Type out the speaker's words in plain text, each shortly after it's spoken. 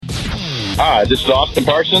Hi, this is Austin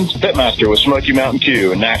Parsons, Pitmaster with Smoky Mountain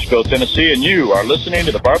Q in Nashville, Tennessee, and you are listening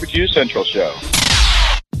to the Barbecue Central Show.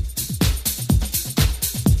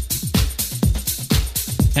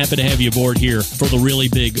 Happy to have you aboard here for the Really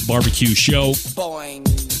Big Barbecue Show.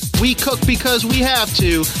 Boing. We cook because we have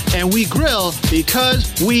to, and we grill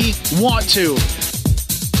because we want to.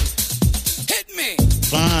 Hit me.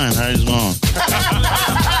 Fine, how's it going?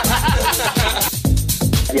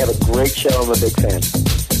 You have a great show. I'm a big fan.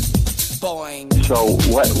 Boing. So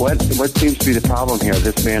what seems to be the problem here?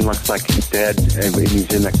 This man looks like he's dead, and he's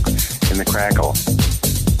in the crackle.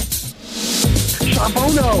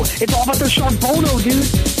 Charbono! It's all about the Charbono, dude!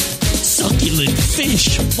 Succulent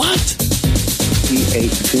fish. What? He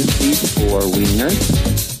ate 54 wieners.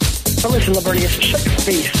 So listen, Lavernius, shut your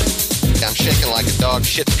face. I'm shaking like a dog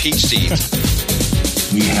shit peach seeds.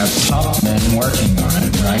 We have top men working on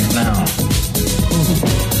it right now.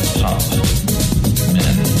 Top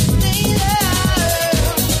men.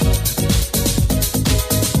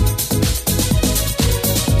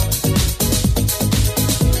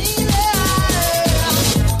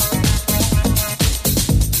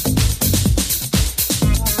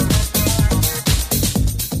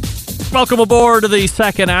 Welcome aboard to the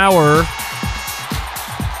second hour.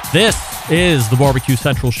 This is the Barbecue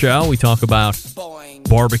Central Show. We talk about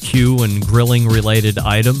barbecue and grilling related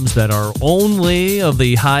items that are only of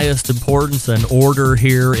the highest importance and order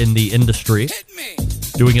here in the industry.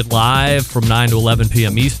 Doing it live from 9 to 11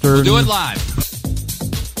 p.m. Eastern. We'll do it live.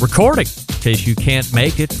 Recording in case you can't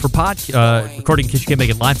make it for recording in case you can't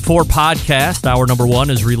make it live for podcast. Hour number 1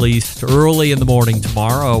 is released early in the morning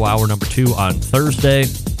tomorrow. Hour number 2 on Thursday.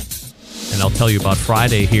 And I'll tell you about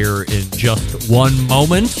Friday here in just one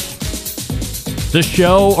moment. This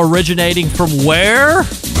show originating from where?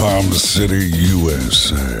 Palm City,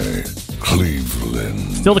 USA,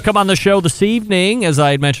 Cleveland. Still to come on the show this evening, as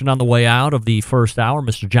I had mentioned on the way out of the first hour,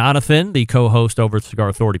 Mr. Jonathan, the co-host over at Cigar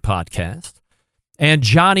Authority Podcast, and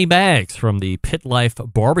Johnny Maggs from the Pit Life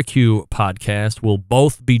Barbecue Podcast will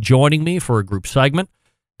both be joining me for a group segment.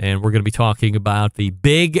 And we're going to be talking about the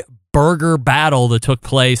big burger battle that took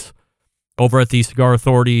place over at the Cigar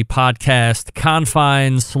Authority Podcast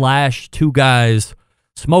Confines / Two Guys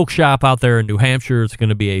Smoke Shop out there in New Hampshire. It's going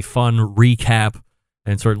to be a fun recap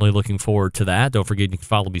and certainly looking forward to that. Don't forget you can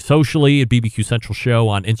follow me socially at BBQ Central Show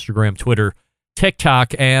on Instagram, Twitter,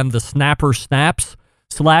 TikTok, and the Snapper Snaps /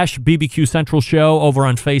 BBQ Central Show over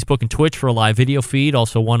on Facebook and Twitch for a live video feed.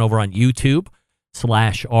 Also one over on YouTube /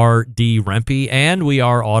 RD Rempe. And we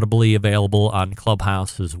are audibly available on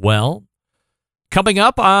Clubhouse as well. Coming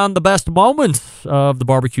up on the best moments of the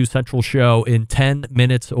Barbecue Central Show in 10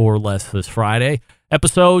 minutes or less this Friday,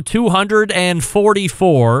 episode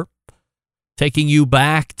 244, taking you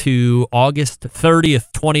back to August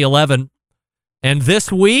 30th, 2011, and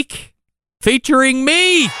this week, featuring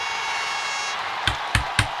me.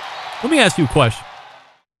 Let me ask you a question.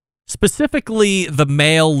 Specifically, the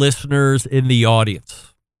male listeners in the audience.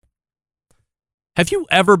 Have you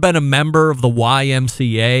ever been a member of the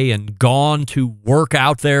YMCA and gone to work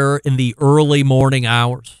out there in the early morning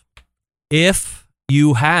hours? If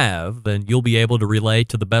you have, then you'll be able to relate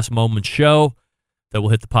to the Best Moments show that will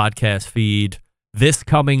hit the podcast feed this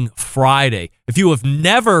coming Friday. If you have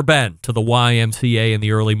never been to the YMCA in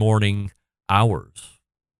the early morning hours,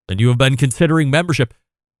 then you have been considering membership.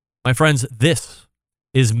 My friends, this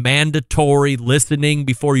is mandatory listening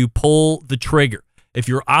before you pull the trigger. If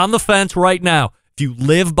you're on the fence right now, if you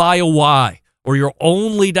live by a Y, or you're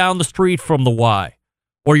only down the street from the Y,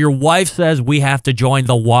 or your wife says we have to join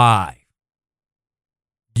the Y,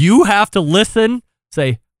 you have to listen,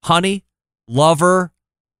 say, honey, lover,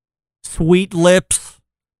 sweet lips,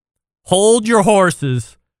 hold your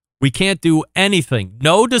horses. We can't do anything.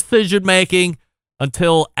 No decision making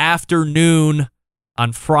until afternoon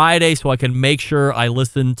on Friday so I can make sure I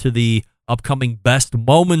listen to the upcoming best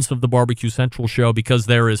moments of the Barbecue Central show because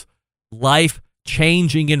there is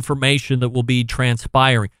life-changing information that will be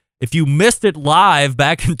transpiring. If you missed it live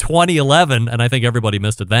back in 2011, and I think everybody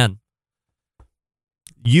missed it then,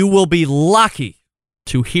 you will be lucky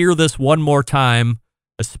to hear this one more time,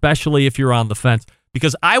 especially if you're on the fence,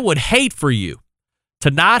 because I would hate for you to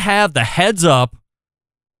not have the heads up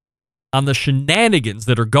on the shenanigans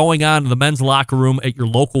that are going on in the men's locker room at your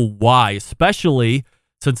local Y, especially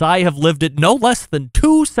since I have lived it no less than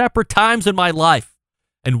 2 separate times in my life.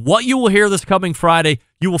 And what you will hear this coming Friday,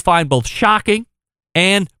 you will find both shocking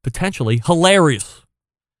and potentially hilarious.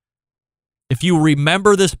 If you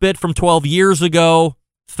remember this bit from 12 years ago,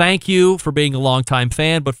 thank you for being a longtime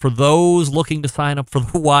fan. But for those looking to sign up for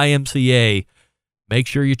the YMCA, make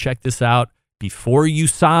sure you check this out before you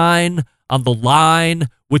sign on the line,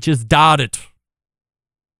 which is dotted.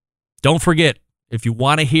 Don't forget, if you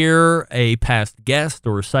want to hear a past guest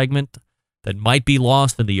or a segment that might be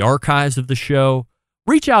lost in the archives of the show,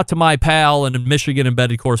 reach out to my pal and Michigan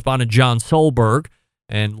embedded correspondent John Solberg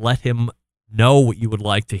and let him know what you would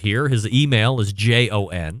like to hear. His email is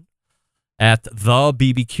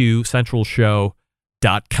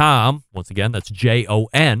jon@thebbqcentralshow.com. Once again, that's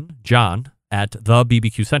Jon, John, at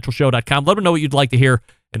thebbqcentralshow.com. Let him know what you'd like to hear,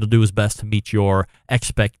 and he'll do his best to meet your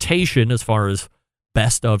expectation as far as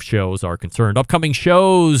best of shows are concerned. Upcoming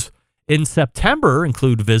shows in September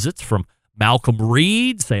include visits from Malcolm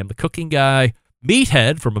Reed, Sam the Cooking Guy,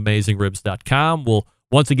 Meathead from AmazingRibs.com will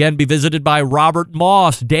once again be visited by Robert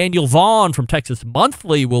Moss. Daniel Vaughn from Texas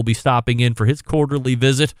Monthly will be stopping in for his quarterly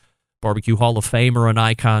visit. Barbecue Hall of Famer and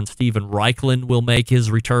icon Steven Reichlin will make his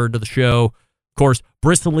return to the show. Of course,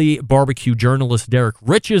 bristly barbecue journalist Derek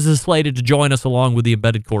Riches is slated to join us along with the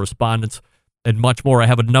embedded correspondents and much more. I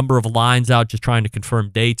have a number of lines out just trying to confirm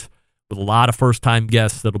dates with a lot of first-time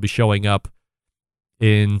guests that will be showing up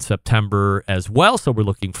in September as well, so we're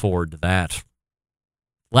looking forward to that.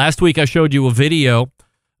 Last week, I showed you a video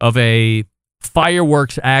of a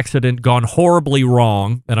fireworks accident gone horribly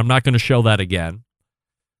wrong, and I'm not going to show that again.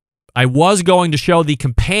 I was going to show the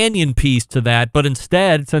companion piece to that, but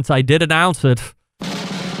instead, since I did announce it,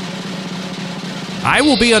 I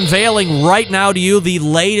will be unveiling right now to you the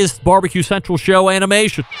latest Barbecue Central show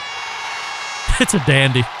animation. It's a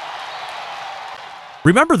dandy.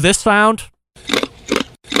 Remember this sound?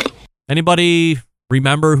 Anybody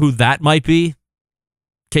remember who that might be? In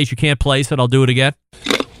case you can't place it, I'll do it again.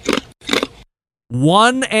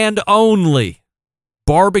 One and only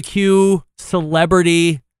barbecue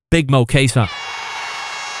celebrity Big Mo Cason.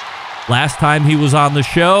 Last time he was on the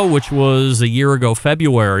show, which was a year ago,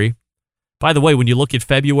 February. By the way, when you look at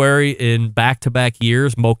February in back-to-back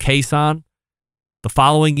years, Mo Cason. The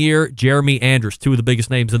following year, Jeremy Andrus, two of the biggest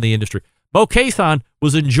names in the industry. Mo Cason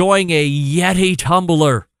was enjoying a Yeti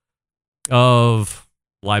tumbler of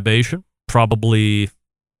libation, probably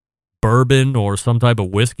bourbon or some type of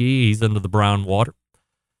whiskey. He's into the brown water.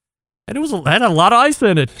 And it had a lot of ice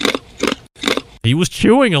in it. He was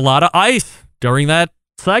chewing a lot of ice during that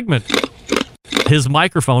segment. His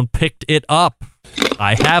microphone picked it up.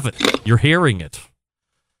 I have it. You're hearing it.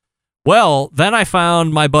 Well, then I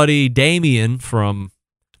found my buddy Damien from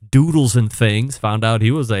Doodles and Things, found out he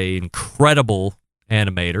was an incredible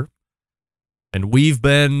animator. And we've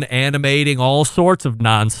been animating all sorts of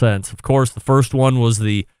nonsense. Of course, the first one was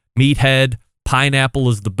the Meathead, Pineapple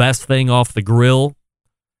is the best thing off the grill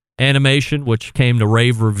animation, which came to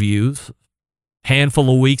rave reviews.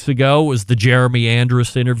 Handful of weeks ago was the Jeremy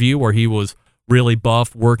Andrus interview where he was really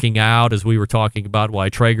buff, working out, as we were talking about why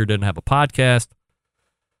Traeger didn't have a podcast.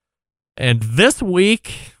 And this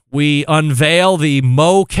week, we unveil the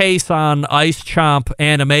Mo Cason Ice Chomp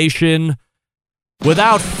animation.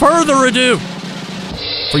 Without further ado,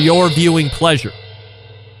 for your viewing pleasure,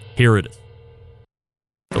 here it is.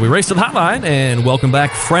 So we race to the hotline, and welcome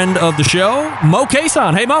back, friend of the show, Mo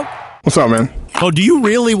Cason. Hey, Mo. What's up, man? Oh, do you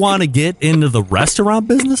really want to get into the restaurant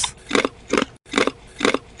business?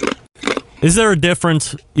 Is there a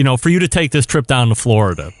difference, for you to take this trip down to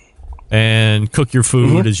Florida and cook your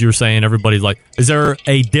food, as you're saying, everybody's like, is there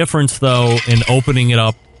a difference, though, in opening it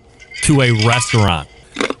up to a restaurant?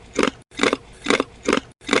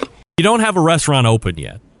 You don't have a restaurant open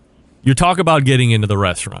yet. You talk about getting into the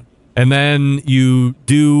restaurant. And then you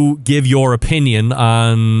do give your opinion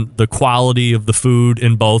on the quality of the food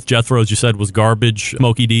in both. Jethro's, you said, was garbage.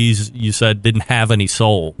 Smokey D's, you said, didn't have any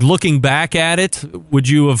soul. Looking back at it, would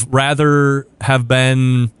you have rather have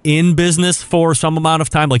been in business for some amount of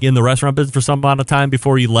time, like in the restaurant business for some amount of time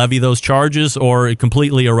before you levy those charges, or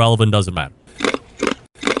completely irrelevant, doesn't matter?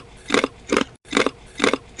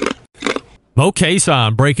 Mo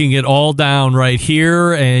Cason, breaking it all down right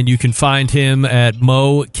here, and you can find him at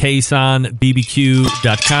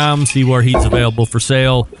MoCasonBBQ.com. See where he's available for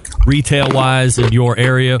sale, retail-wise, in your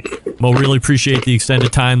area. Mo, really appreciate the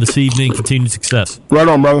extended time this evening. Continued success. Right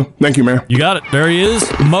on, brother. Thank you, man. You got it. There he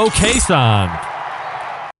is, Mo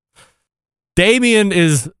Cason. Damien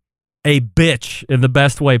is a bitch in the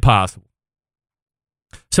best way possible.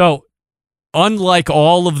 So, unlike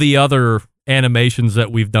all of the other animations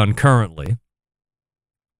that we've done currently,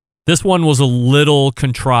 this one was a little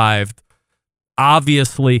contrived.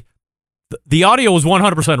 Obviously, the audio was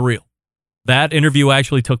 100% real. That interview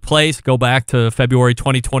actually took place. Go back to February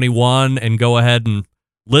 2021 and go ahead and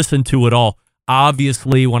listen to it all.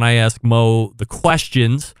 Obviously, when I asked Mo the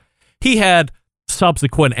questions, he had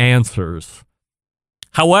subsequent answers.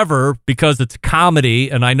 However, because it's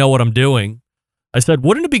comedy and I know what I'm doing, I said,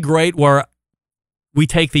 wouldn't it be great where we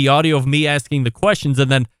take the audio of me asking the questions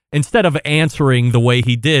and then instead of answering the way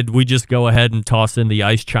he did, we just go ahead and toss in the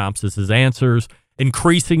ice chomps as his answers.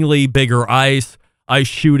 Increasingly bigger ice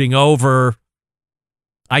shooting over.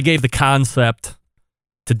 I gave the concept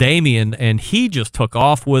to Damien, and he just took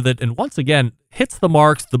off with it. And once again, hits the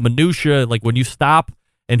marks, the minutia, like when you stop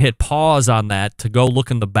and hit pause on that to go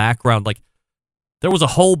look in the background. Like there was a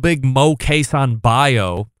whole big Mo Cason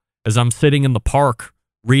bio as I'm sitting in the park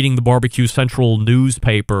reading the Barbecue Central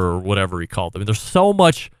newspaper or whatever he called it. I mean, there's so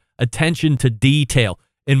much attention to detail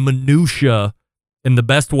and minutia in the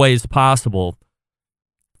best ways possible.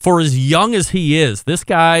 For as young as he is, this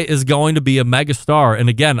guy is going to be a megastar. And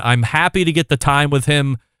again, I'm happy to get the time with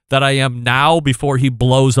him that I am now before he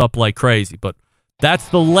blows up like crazy. But that's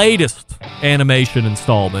the latest animation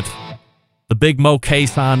installment. The big Mo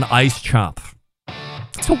Cason Ice Chomp.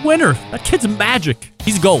 It's a winner. That kid's magic.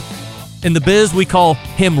 He's gold. In the biz, we call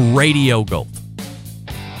him radio gold.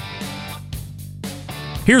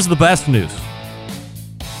 Here's the best news.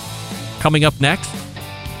 Coming up next,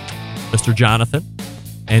 Mr. Jonathan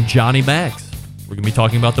and Johnny Mags. We're going to be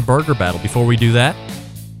talking about the burger battle. Before we do that,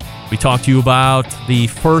 we talked to you about the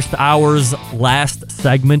first hour's last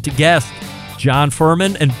segment guest, John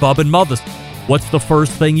Furman and Bub and Mothers. What's the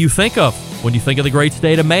first thing you think of when you think of the great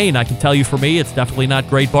state of Maine? I can tell you for me, it's definitely not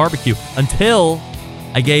great barbecue. Until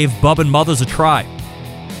I gave Bub and Mothers a try.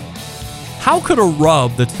 How could a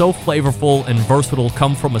rub that's so flavorful and versatile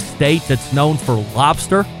come from a state that's known for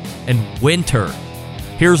lobster and winter?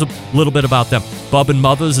 Here's a little bit about them. Bub and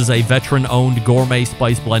Mothers is a veteran-owned gourmet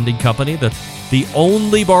spice blending company that's the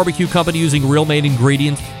only barbecue company using real Maine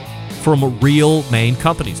ingredients from real Maine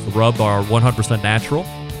companies. The rub are 100% natural,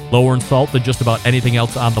 lower in salt than just about anything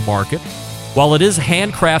else on the market. While it is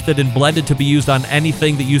handcrafted and blended to be used on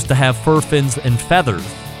anything that used to have fur fins and feathers,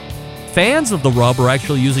 fans of the rub are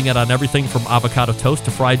actually using it on everything from avocado toast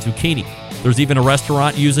to fried zucchini. There's even a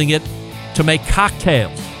restaurant using it to make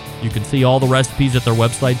cocktails. You can see all the recipes at their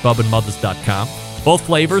website, bubandmothers.com. Both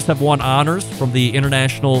flavors have won honors from the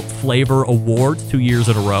International Flavor Awards 2 years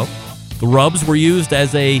in a row. The rubs were used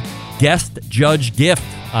as a guest judge gift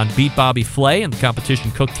on Beat Bobby Flay, and the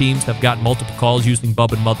competition cook teams have gotten multiple calls using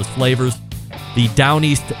Bub and Mothers flavors. The Down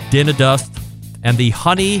East Dinner Dust and the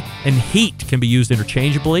Honey and Heat can be used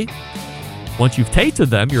interchangeably. Once you've tasted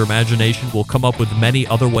them, your imagination will come up with many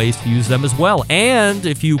other ways to use them as well. And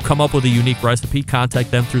if you come up with a unique recipe,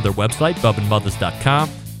 contact them through their website, bubandmothers.com.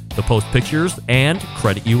 They'll post pictures and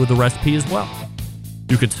credit you with the recipe as well.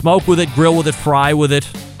 You can smoke with it, grill with it, fry with it.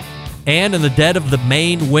 And in the dead of the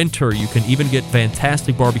Maine winter, you can even get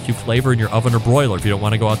fantastic barbecue flavor in your oven or broiler if you don't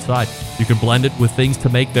want to go outside. You can blend it with things to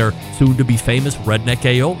make their soon-to-be famous redneck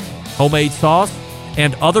aioli, homemade sauce,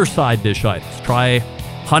 and other side dish items. Try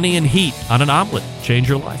Honey and Heat on an omelet. Change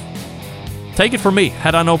your life. Take it from me.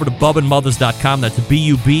 Head on over to bubandmothers.com. That's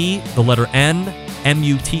B-U-B, the letter N,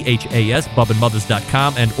 M-U-T-H-A-S,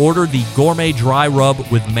 bubandmothers.com, and order the gourmet dry rub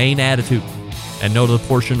with Maine attitude. And note the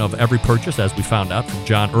portion of every purchase, as we found out from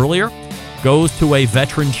John earlier, goes to a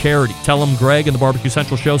veteran charity. Tell them Greg and the Barbecue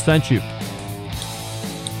Central Show sent you.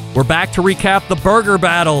 We're back to recap the burger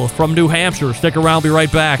battle from New Hampshire. Stick around, be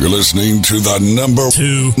right back. You're listening to the number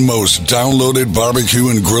 2 most downloaded barbecue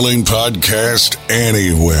and grilling podcast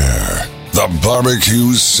anywhere. The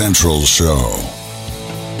Barbecue Central Show.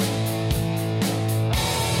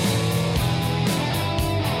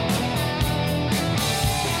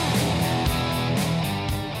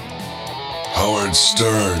 Howard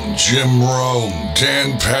Stern, Jim Rome,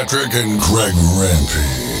 Dan Patrick, and Greg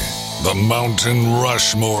Rempe. The Mountain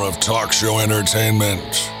Rushmore of talk show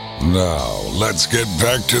entertainment. Now, let's get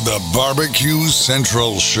back to the Barbecue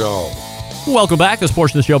Central Show. Welcome back. This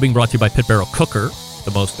portion of the show being brought to you by Pit Barrel Cooker, the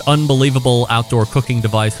most unbelievable outdoor cooking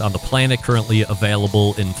device on the planet, currently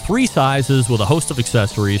available in 3 sizes with a host of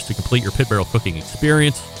accessories to complete your pit barrel cooking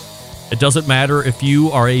experience. It doesn't matter if you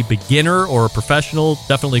are a beginner or a professional,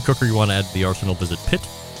 definitely a cooker you want to add to the arsenal. Visit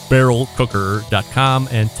pitbarrelcooker.com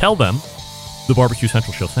and tell them the Barbecue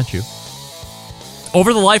Central Show sent you.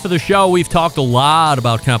 Over the life of the show, we've talked a lot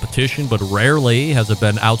about competition, but rarely has it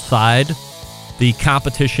been outside the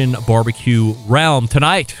competition barbecue realm.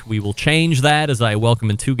 Tonight, we will change that as I welcome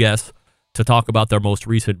in 2 guests to talk about their most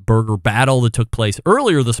recent burger battle that took place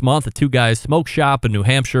earlier this month at 2 Guys Smoke Shop in New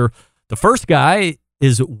Hampshire. The first guy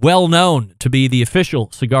is well known to be the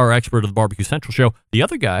official cigar expert of the Barbecue Central Show. The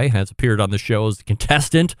other guy has appeared on the show as a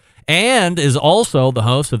contestant and is also the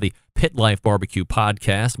host of the Pit Life Barbecue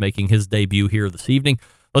podcast, making his debut here this evening.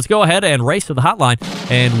 Let's go ahead and race to the hotline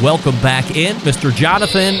and welcome back in Mr.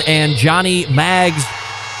 Jonathan and Johnny Mags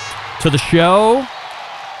to the show.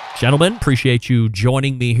 Gentlemen, appreciate you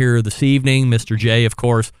joining me here this evening. Mr. J, of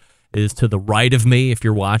course, is to the right of me if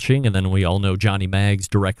you're watching, and then we all know Johnny Maggs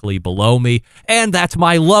directly below me. And that's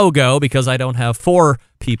my logo because I don't have 4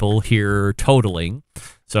 people here totaling.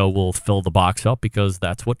 So we'll fill the box up because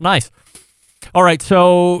that's what's nice. All right,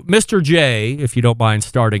 so Mr. J, if you don't mind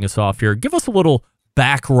starting us off here, give us a little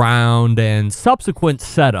background and subsequent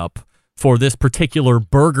setup for this particular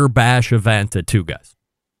Burger Bash event at Two Guys.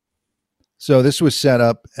 So this was set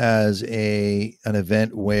up as an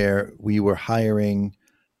event where we were hiring,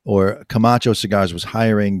 or Camacho Cigars was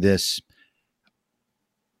hiring this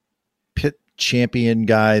pit champion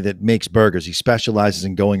guy that makes burgers. He specializes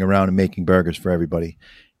in going around and making burgers for everybody.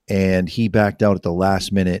 And he backed out at the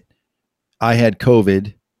last minute. I had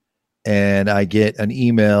COVID, and I get an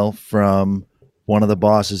email from one of the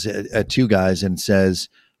bosses at Two Guys and says,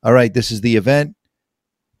 all right, this is the event.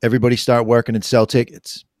 Everybody start working and sell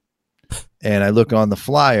tickets. And I look on the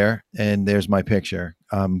flyer, and there's my picture.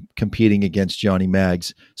 I'm competing against Johnny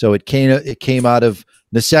Maggs. So it came out of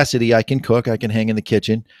necessity. I can cook. I can hang in the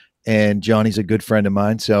kitchen. And Johnny's a good friend of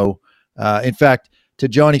mine. So, in fact, to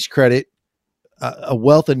Johnny's credit, a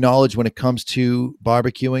wealth of knowledge when it comes to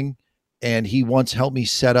barbecuing. And he once helped me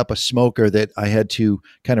set up a smoker that I had to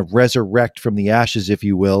kind of resurrect from the ashes, if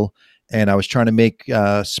you will. And I was trying to make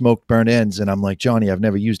smoked burnt ends. And I'm like, Johnny, I've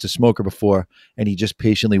never used a smoker before. And he just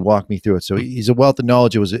patiently walked me through it. So he's a wealth of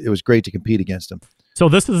knowledge. It was great to compete against him. So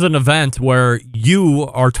this is an event where you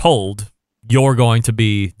are told you're going to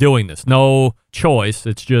be doing this. No choice.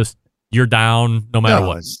 It's just you're down no matter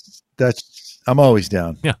what. I'm always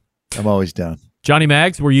down. Yeah. I'm always down. Johnny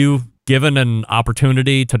Maggs, were you given an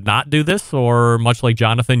opportunity to not do this? Or much like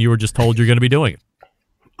Jonathan, you were just told you're going to be doing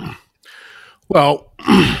it? Well...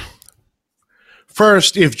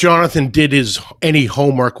 First, if Jonathan did any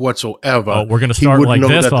homework whatsoever, we're going to start like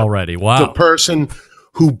this already. Wow. The person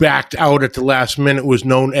who backed out at the last minute was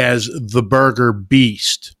known as the Burger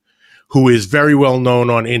Beast, who is very well known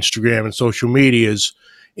on Instagram and social medias,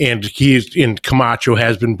 and Camacho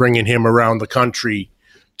has been bringing him around the country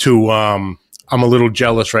to. I'm a little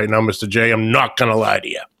jealous right now, Mr. J. I'm not going to lie to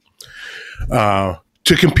you.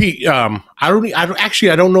 To compete, I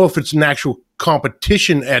don't know if it's an actual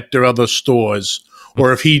competition at their other stores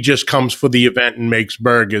or if he just comes for the event and makes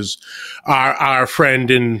burgers. Our friend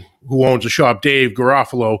who owns a shop, Dave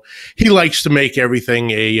Garofalo, he likes to make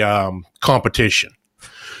everything a competition.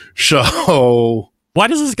 So why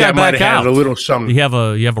does this guy back out? A little something. You have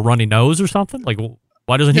a runny nose or something? Like,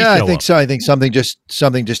 why doesn't he? Yeah, show I think up? so. I think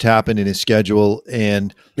something just happened in his schedule,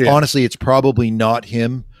 and honestly, it's probably not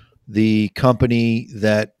him. The company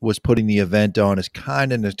that was putting the event on is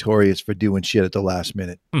kind of notorious for doing shit at the last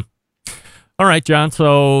minute. All right, John.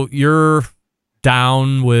 So you're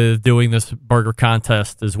down with doing this burger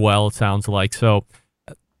contest as well, it sounds like. So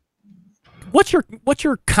what's your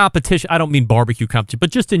competition? I don't mean barbecue competition,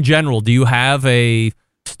 but just in general, do you have a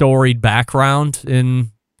storied background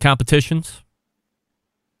in competitions?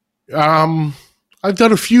 I've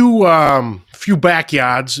done a few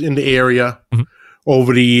backyards in the area. Mm-hmm.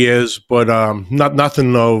 Over the years, but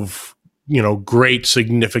nothing of great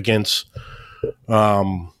significance,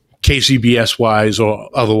 KCBS wise or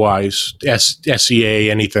otherwise,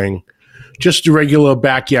 SCA, anything. Just regular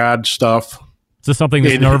backyard stuff. Is this something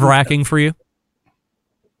that's nerve-wracking for you?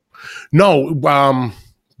 No,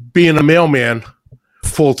 being a mailman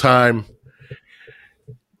full time,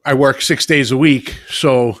 I work 6 days a week,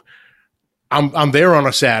 so I'm there on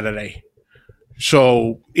a Saturday.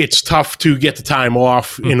 So it's tough to get the time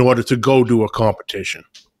off in order to go do a competition.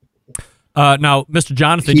 Now, Mr.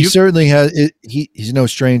 Jonathan, he certainly has. He's no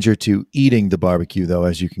stranger to eating the barbecue, though,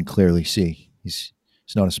 as you can clearly see. He's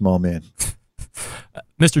not a small man.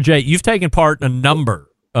 Mr. J, you've taken part in a number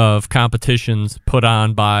of competitions put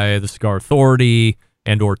on by the Cigar Authority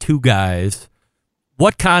and/or Two Guys.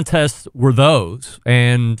 What contests were those,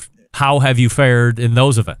 and how have you fared in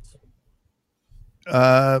those events?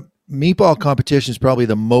 Meatball competition is probably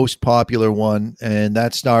the most popular one, and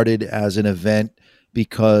that started as an event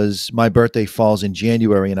because my birthday falls in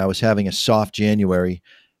January, and I was having a soft January.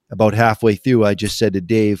 About halfway through, I just said to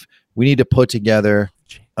Dave, we need to put together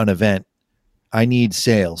an event. I need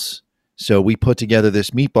sales. So we put together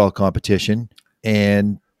this meatball competition,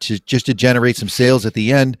 and to generate some sales at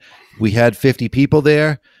the end, we had 50 people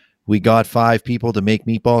there. We got 5 people to make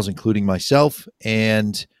meatballs, including myself,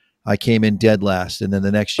 and I came in dead last, and then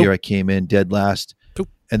the next year I came in dead last,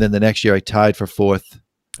 and then the next year I tied for 4th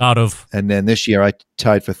out of, and then this year I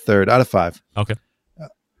tied for 3rd out of 5. Okay.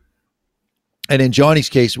 And in Johnny's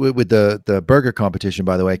case, with the burger competition,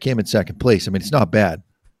 by the way, I came in 2nd place. I mean, it's not bad.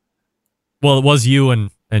 Well, it was you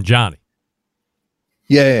and Johnny.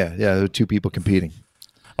 Yeah. There were two people competing.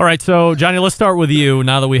 All right, so Johnny, let's start with you.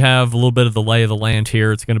 Now that we have a little bit of the lay of the land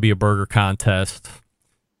here, it's going to be a burger contest.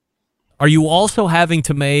 Are you also having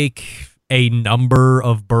to make a number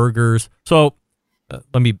of burgers? So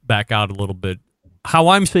let me back out a little bit. How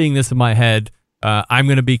I'm seeing this in my head, I'm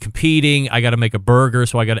going to be competing. I got to make a burger,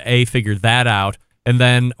 so I got to figure that out. And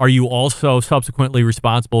then are you also subsequently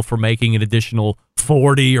responsible for making an additional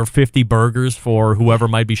 40 or 50 burgers for whoever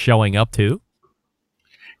might be showing up too?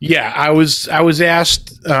 Yeah, I was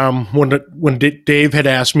asked when Dave had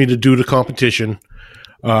asked me to do the competition.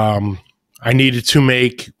 I needed to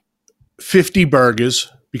make 50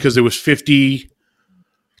 burgers because there was 50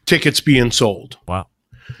 tickets being sold. Wow!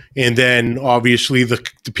 And then obviously the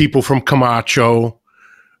people from Camacho,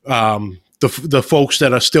 the folks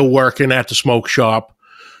that are still working at the smoke shop.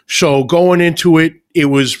 So going into it, it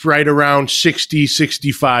was right around 60,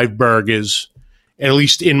 65 burgers, at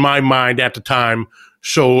least in my mind at the time.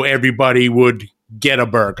 So everybody would get a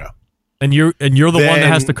burger. And you're the one that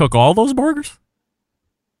has to cook all those burgers?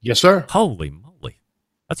 Yes, sir. Holy moly.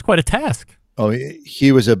 That's quite a task. Oh,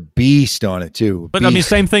 he was a beast on it too. But I mean,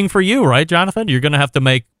 same thing for you, right, Jonathan? You're going to have to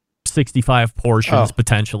make 65 portions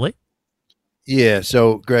potentially. Yeah.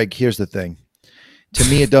 So, Greg, here's the thing. To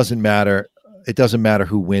me, it doesn't matter. It doesn't matter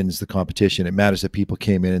who wins the competition. It matters that people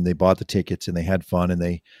came in and they bought the tickets and they had fun and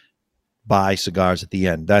they buy cigars at the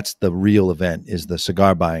end. That's the real event, is the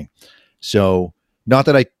cigar buying. So not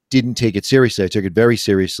that I didn't take it seriously. I took it very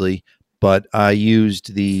seriously, but I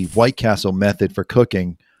used the White Castle method for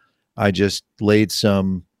cooking. I just laid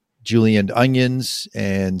some julienned onions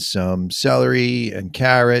and some celery and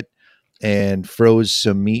carrot and froze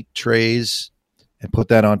some meat trays and put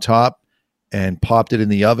that on top and popped it in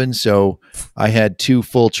the oven. So I had 2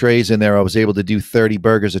 full trays in there. I was able to do 30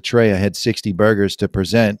 burgers a tray. I had 60 burgers to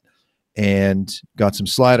present, and got some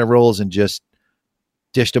slider rolls and just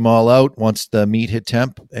dished them all out once the meat hit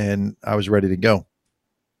temp, and I was ready to go.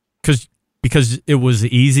 Because it was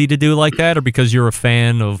easy to do like that, or because you're a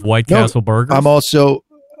fan of White Castle burgers? I'm also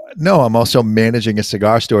managing a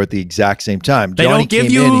cigar store at the exact same time. They don't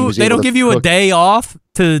give you a day off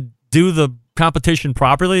to do the competition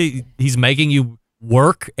properly. He's making you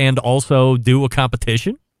work and also do a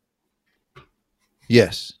competition?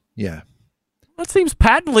 Yes. Yeah. That seems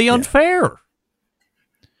patently unfair.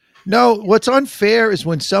 No, what's unfair is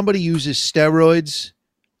when somebody uses steroids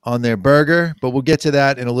on their burger, but we'll get to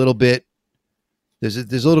that in a little bit. There's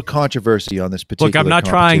a little controversy on this particular. Look, I'm not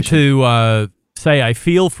trying to say I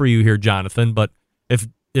feel for you here, Jonathan, but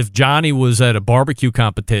if Johnny was at a barbecue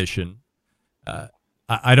competition,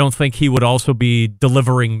 I don't think he would also be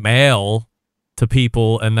delivering mail to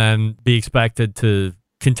people and then be expected to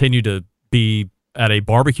continue to be at a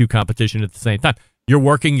barbecue competition at the same time. You're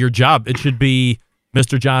working your job. It should be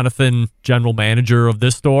Mr. Jonathan, general manager of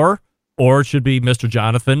this store, or it should be Mr.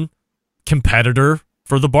 Jonathan, competitor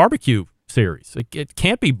for the barbecue series. It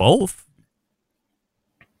can't be both.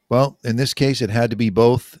 Well, in this case, it had to be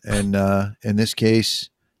both. And in this case,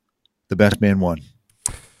 the best man won.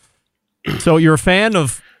 So you're a fan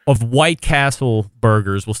of White Castle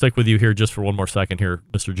burgers. We'll stick with you here just for one more second here,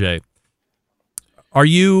 Mr. J. Are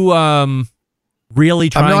you really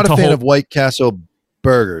trying to I'm not a fan of White Castle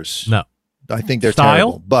burgers. No. I think they're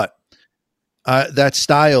terrible. But that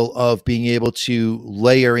style of being able to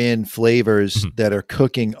layer in flavors that are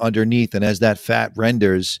cooking underneath, and as that fat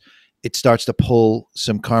renders, it starts to pull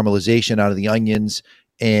some caramelization out of the onions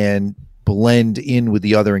and blend in with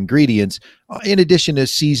the other ingredients, in addition to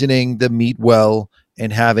seasoning the meat well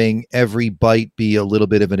and having every bite be a little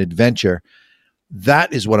bit of an adventure.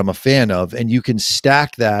 That is what I'm a fan of. And you can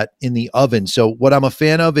stack that in the oven. So what I'm a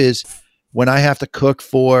fan of is when I have to cook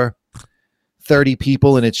for 30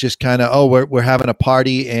 people and it's just kind of, we're having a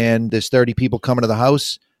party and there's 30 people coming to the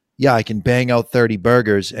house. Yeah, I can bang out 30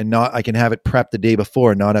 burgers and I can have it prepped the day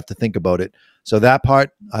before and not have to think about it. So that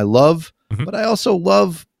part I love, but I also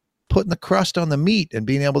love putting the crust on the meat and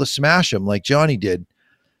being able to smash them like Johnny did.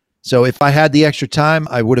 So if I had the extra time,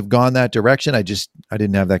 I would have gone that direction. I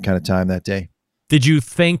didn't have that kind of time that day. Did you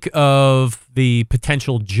think of the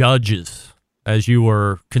potential judges as you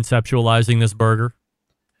were conceptualizing this burger?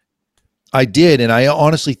 I did, and I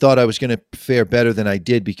honestly thought I was going to fare better than I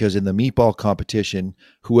did, because in the meatball competition,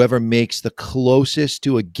 whoever makes the closest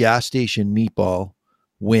to a gas station meatball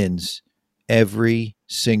wins every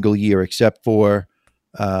single year, except for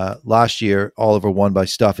last year, Oliver won by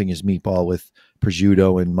stuffing his meatball with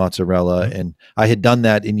prosciutto and mozzarella, and I had done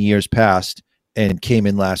that in years past and came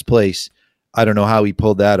in last place. I don't know how he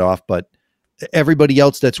pulled that off, but everybody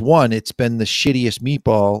else that's won, it's been the shittiest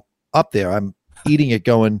meatball up there. I'm eating it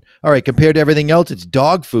going, all right, compared to everything else, it's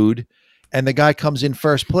dog food. and the guy comes in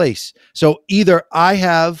first place. So either I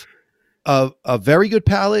have a very good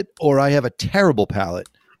palate or I have a terrible palate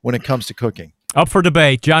when it comes to cooking. Up for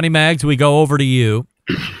debate. Johnny Maggs, we go over to you.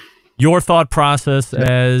 Your thought process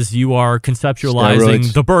as you are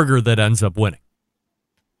conceptualizing the burger that ends up winning.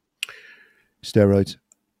 Steroids.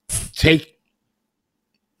 Take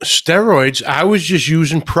steroids. I was just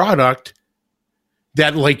using product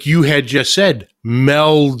that, like you had just said,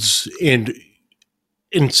 melds and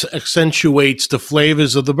accentuates the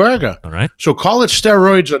flavors of the burger. All right. So call it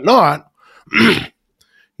steroids or not,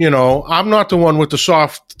 I'm not the one with the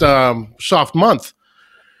soft month.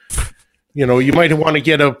 You might want to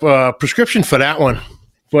get a prescription for that one.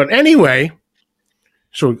 But anyway,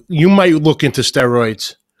 so you might look into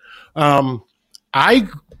steroids. I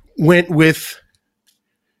went with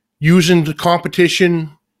using the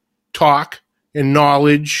competition talk and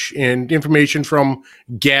knowledge and information from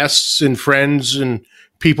guests and friends and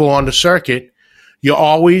people on the circuit. You're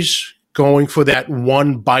always going for that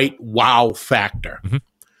one bite wow factor. Mm-hmm.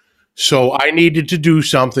 So I needed to do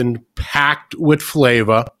something packed with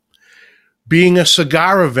flavor. Being a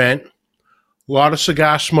cigar event, a lot of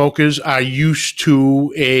cigar smokers are used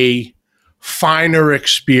to a finer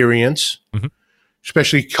experience,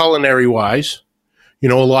 especially culinary wise. A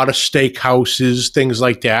lot of steakhouses, things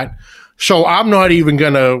like that. So I'm not even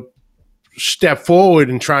going to step forward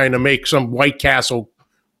and trying to make some White Castle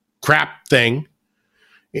crap thing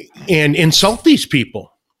and insult these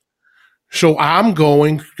people. So I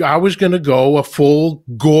was going to go a full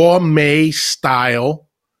gourmet style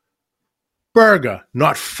burger,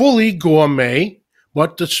 not fully gourmet,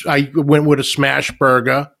 but I went with a smash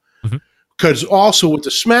burger because also with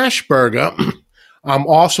the smash burger, I'm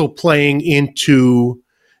also playing into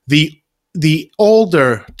the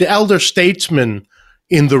elder statesman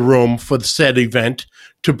in the room for the said event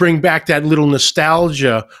to bring back that little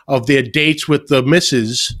nostalgia of their dates with the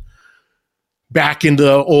missus back in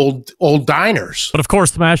the old diners. But of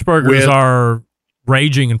course, smash burgers are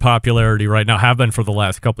raging in popularity right now, have been for the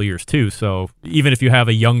last couple of years too. So even if you have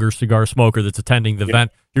a younger cigar smoker that's attending the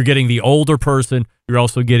event, you're getting the older person. You're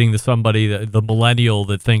also getting the millennial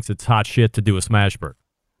that thinks it's hot shit to do a smash burger.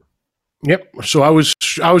 Yep. So I was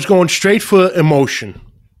going straight for emotion.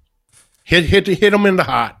 Hit them in the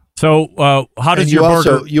heart. So how does your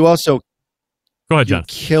burger? You also go ahead, John. You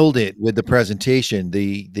killed it with the presentation.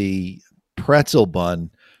 The pretzel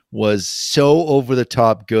bun was so over the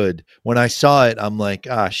top good. When I saw it, I'm like,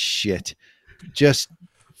 shit, just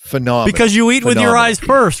phenomenal. Because you eat with your eyes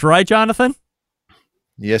first, right, Jonathan?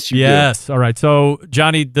 Yes, you do. Yes. All right. So,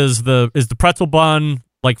 Johnny, is the pretzel bun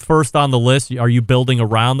like first on the list? Are you building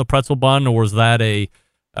around the pretzel bun, or was that a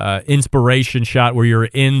inspiration shot where you're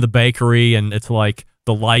in the bakery and it's like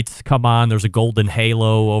the lights come on, there's a golden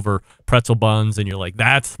halo over pretzel buns, and you're like,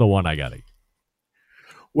 that's the one I got to eat?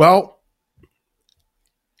 Well,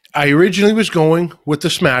 I originally was going with the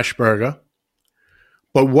smash burger,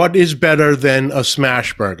 but what is better than a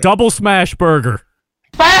smash burger? Double smash burger.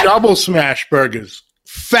 Double smash burgers.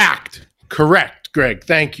 Fact. Correct, Greg.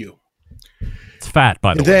 Thank you. It's fat,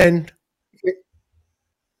 by the way. Then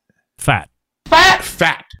fat.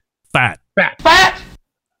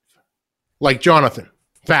 Like Jonathan.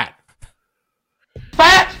 Fat.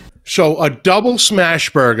 So a double smash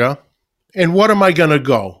burger, and what am I going to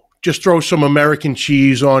go? Just throw some American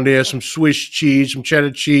cheese on there, some Swiss cheese, some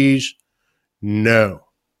cheddar cheese? No.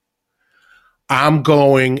 I'm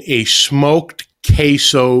going a smoked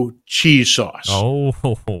queso cheese sauce. Oh.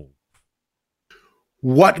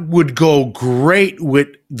 What would go great with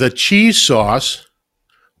the cheese sauce,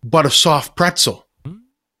 but a soft pretzel?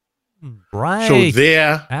 Right. So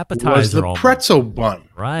there Appetizer was the pretzel bun.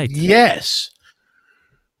 Right. Yes.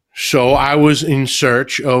 So I was in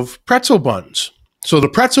search of pretzel buns. So the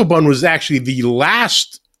pretzel bun was actually the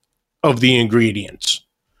last of the ingredients.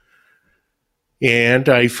 And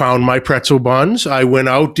I found my pretzel buns. I went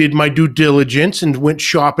out, did my due diligence, and went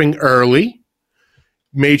shopping early.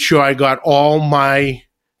 Made sure I got all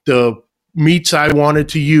the meats I wanted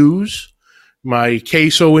to use, my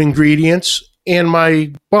queso ingredients, and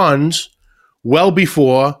my buns well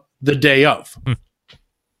before the day of.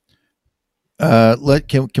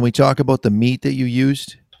 Can we talk about the meat that you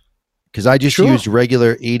used? Because I just used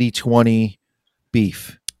regular 80-20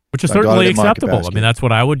 beef. Which is certainly acceptable. I mean, that's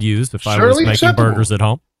what I would use if I was making burgers at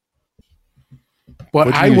home. But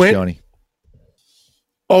I went, Johnny?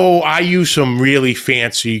 I use some really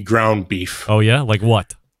fancy ground beef. Oh, yeah? Like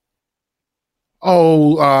what?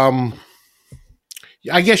 I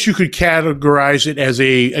guess you could categorize it as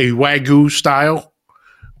a Wagyu style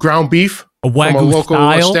ground beef. A Wagyu from a local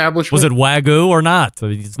style? establishment. Was it Wagyu or not? I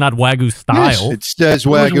mean, it's not Wagyu style. Yes, it says It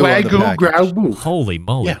was Wagyu on the Wagyu package. Grau. Holy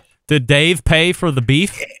moly. Yeah. Did Dave pay for the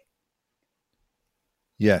beef?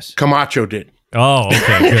 Yes. Camacho did. Oh,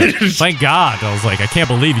 okay, good. Thank God. I was like, I can't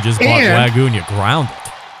believe you just bought And- Wagyu and you ground it.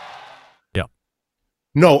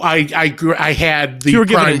 No, I had the You were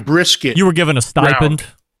given prime a- brisket. You were given a stipend Ground.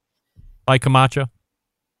 by Camacho?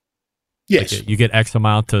 Yes. Like, you get X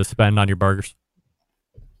amount to spend on your burgers?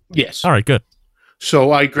 Yes. All right, good.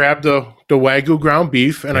 So I grabbed the Wagyu ground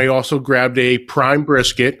beef, and I also grabbed a prime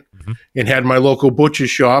brisket and had my local butcher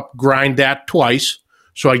shop grind that twice,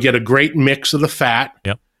 so I get a great mix of the fat.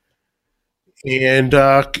 Yep. And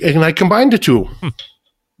I combined the two.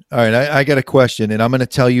 All right, I got a question, and I'm going to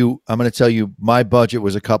tell you. My budget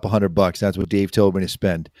was a couple $100. That's what Dave told me to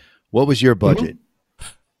spend. What was your budget?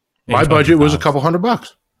 My budget was a couple $100.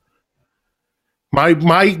 My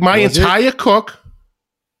Was it? entire cook.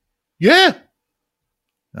 Yeah.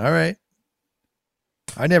 All right.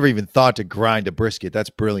 I never even thought to grind a brisket. That's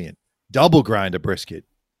brilliant. Double grind a brisket.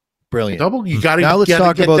 Brilliant. Double. You got to. Now let's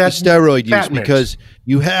talk get about the that steroid use fat mix. because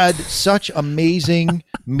you had such amazing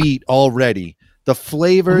meat already. The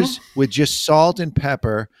flavors with just salt and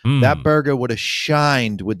pepper, that burger would have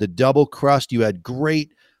shined with the double crust. You had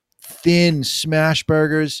great thin smash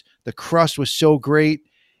burgers. The crust was so great.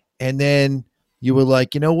 And then you were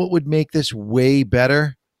like, you know what would make this way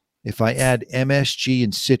better? If I add MSG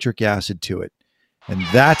and citric acid to it. And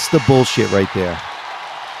that's the bullshit right there.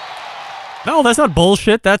 No, that's not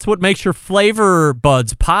bullshit. That's what makes your flavor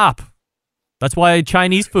buds pop. That's why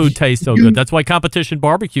Chinese food tastes so good. That's why competition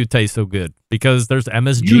barbecue tastes so good, because there's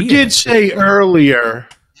MSG. You in did it. say earlier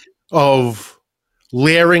of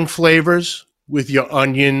layering flavors with your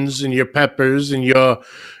onions and your peppers and your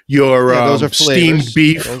those are steamed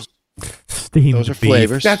flavors. beef. Steamed Those are beef.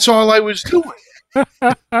 flavors. That's all I was doing.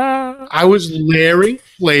 I was layering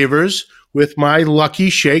flavors with my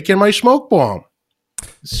Lucky Shake and my smoke bomb.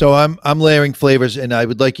 So I'm layering flavors, and I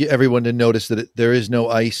would like everyone to notice that there is no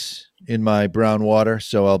ice in my brown water,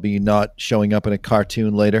 so I'll be not showing up in a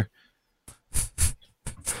cartoon later.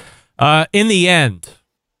 In the end,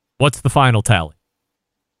 what's the final tally?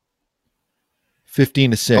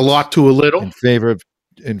 15-6. A lot to a little.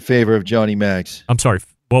 in favor of Johnny Mags. I'm sorry.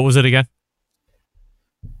 What was it again?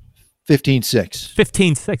 15-6.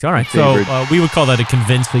 15-6. All right. Favorite. So we would call that a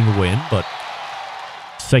convincing win, but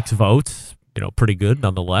 6 votes, pretty good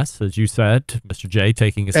nonetheless, as you said. Mr. J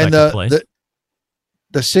taking a second place.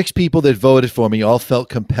 The 6 people that voted for me all felt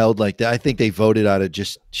compelled like that. I think they voted out of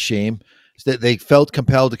just shame. That they felt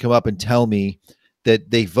compelled to come up and tell me that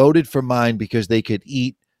they voted for mine because they could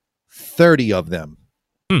eat 30 of them.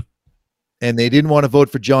 And they didn't want to vote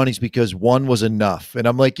for Johnny's because 1 was enough. And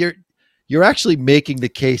I'm like, you're actually making the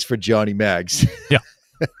case for Johnny Mags. Yeah.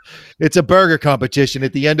 It's a burger competition.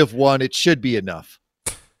 At the end of 1, it should be enough.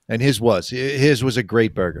 And his was a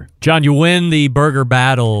great burger. John, you win the burger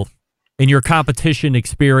battle. In your competition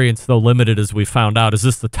experience, though limited as we found out, is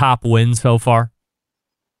this the top win so far?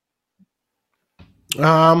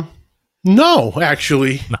 No,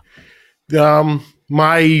 actually. No.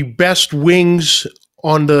 My best wings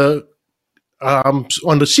on the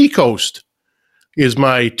seacoast is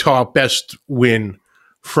my top best win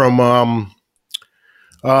from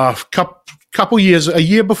couple years, a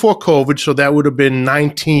year before COVID, so that would have been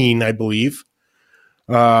 19, I believe.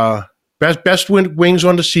 Best wings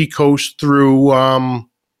on the seacoast through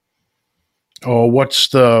what's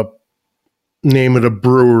the name of the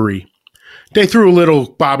brewery? They threw a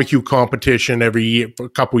little barbecue competition every year for a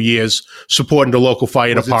couple years, supporting the local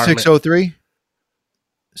fire Was department. it 603?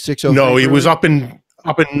 603? No, it was up in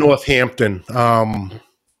Northampton.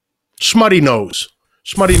 Smutty Nose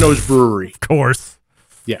Brewery. Of course.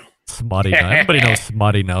 Yeah. Smutty Nose. Everybody knows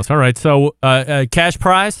Smutty Nose. All right. So cash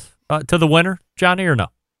prize to the winner, Johnny, or no?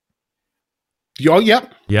 Oh,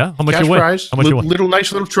 yep. Yeah. How much Cash you win? prize. How much you win? Little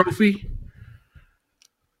nice little trophy.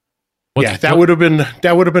 What's- That would have been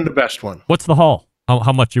the best one. What's the haul?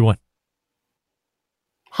 How much you win?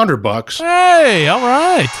 $100. Hey, all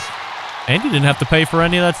right. And you didn't have to pay for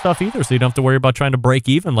any of that stuff either, so you don't have to worry about trying to break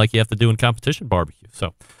even like you have to do in competition barbecue.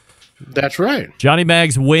 So that's right. Johnny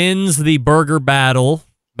Mags wins the burger battle.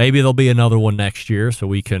 Maybe there'll be another one next year, so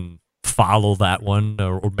we can follow that one,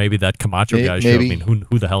 or maybe that Camacho guy show. I mean,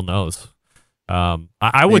 who the hell knows?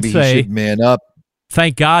 I would Maybe say, he should man up.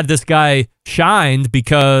 Thank God this guy shined,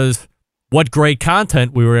 because what great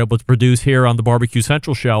content we were able to produce here on the Barbecue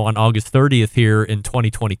Central show on August 30th here in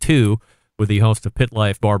 2022 with the host of Pit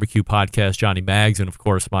Life Barbecue Podcast, Johnny Mags, and of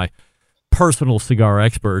course my personal cigar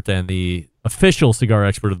expert and the official cigar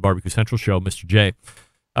expert of the Barbecue Central show, Mr. J.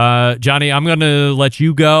 Johnny, I'm going to let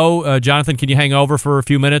you go. Jonathan, can you hang over for a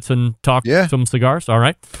few minutes and talk some cigars? All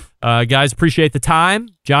right. Guys, appreciate the time.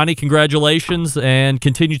 Johnny, congratulations and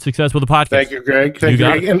continued success with the podcast. Thank you, Greg. Thank you.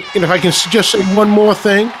 And if I can just say one more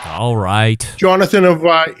thing. All right. Jonathan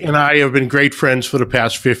and I have been great friends for the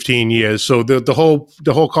past 15 years. So the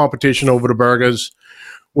whole competition over the burgers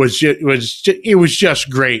was just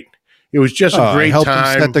great. It was just a great helped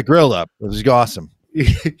time. him set the grill up. It was awesome.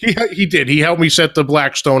 He did. He helped me set the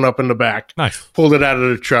Blackstone up in the back. Nice. Pulled it out of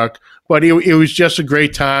the truck. But it was just a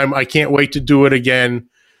great time. I can't wait to do it again,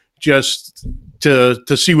 just to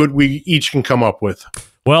see what we each can come up with.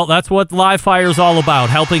 Well, that's what Live Fire is all about,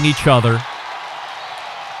 helping each other.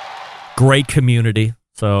 Great community.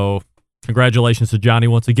 So congratulations to Johnny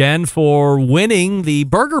once again for winning the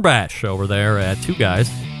Burger Bash over there at Two Guys.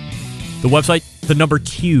 The website, the number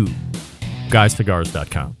 2,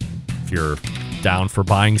 guyscigars.com. If you're down for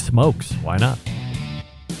buying smokes, why not?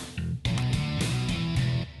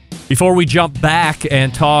 Before we jump back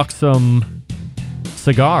and talk some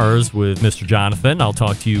cigars with Mr. Jonathan, I'll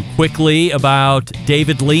talk to you quickly about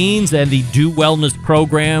David Leans and the Do Wellness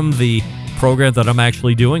program, the program that I'm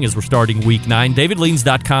actually doing as we're starting week 9.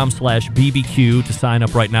 davidleans.com/BBQ to sign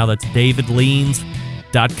up right now. That's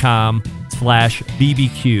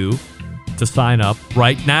davidleans.com/BBQ to sign up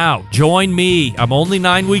right now. Join me. I'm only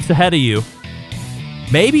 9 weeks ahead of you.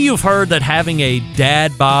 Maybe you've heard that having a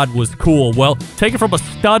dad bod was cool. Well, take it from a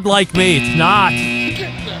stud like me. It's not.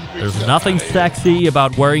 There's nothing sexy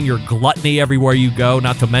about wearing your gluttony everywhere you go,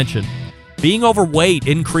 not to mention being overweight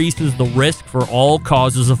increases the risk for all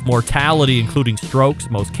causes of mortality, including strokes,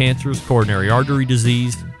 most cancers, coronary artery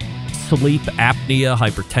disease, sleep apnea,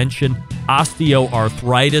 hypertension,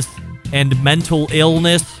 osteoarthritis, and mental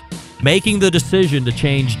illness. Making the decision to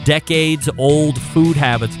change decades-old food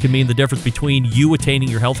habits can mean the difference between you attaining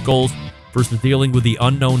your health goals versus dealing with the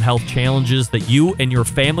unknown health challenges that you and your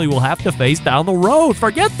family will have to face down the road.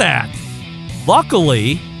 Forget that.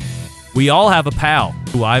 Luckily, we all have a pal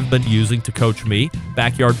who I've been using to coach me,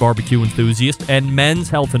 backyard barbecue enthusiast, and men's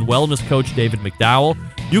health and wellness coach David McDowell.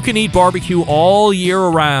 You can eat barbecue all year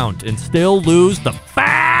around and still lose the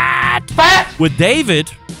fat. With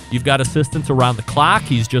David, you've got assistance around the clock.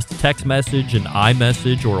 He's just a text message, an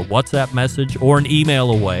iMessage, or a WhatsApp message, or an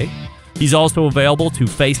email away. He's also available to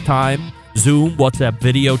FaceTime, Zoom, WhatsApp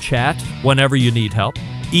video chat whenever you need help,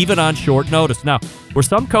 even on short notice. Now, where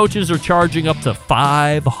some coaches are charging up to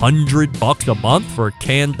 $500 a month for a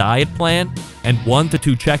canned diet plan and 1 to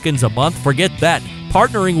 2 check-ins a month, forget that.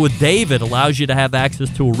 Partnering with David allows you to have access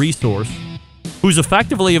to a resource who's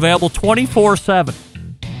effectively available 24/7.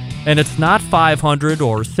 And it's not $500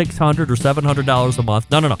 or $600 or $700 a month.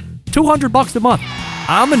 No. $200 a month.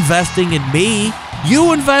 I'm investing in me.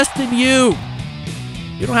 You invest in you.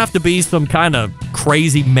 You don't have to be some kind of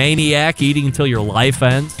crazy maniac eating until your life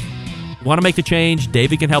ends. You want to make the change?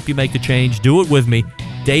 David can help you make the change. Do it with me.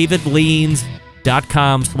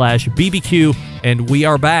 davidleans.com/BBQ. And we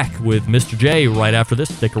are back with Mr. J right after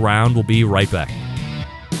this. Stick around. We'll be right back.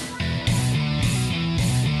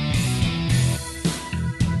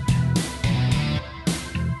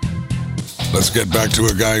 Let's get back to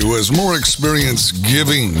a guy who has more experience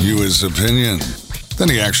giving you his opinion than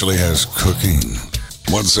he actually has cooking.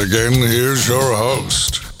 Once again, here's your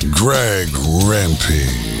host, Greg Rempe.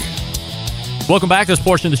 Welcome back to this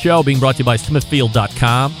portion of the show being brought to you by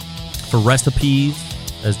Smithfield.com for recipes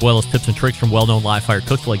as well as tips and tricks from well-known live fire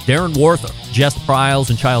cooks like Darren Worth, Jess Pryles,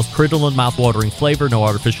 and Childs Cridlin. Mouth-watering flavor, no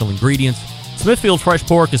artificial ingredients. Smithfield Fresh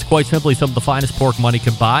Pork is quite simply some of the finest pork money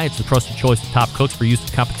can buy. It's the trusted choice of top cooks for use in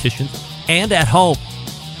competitions and at home.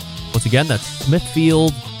 Once again, that's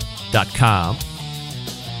Smithfield.com.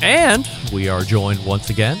 And we are joined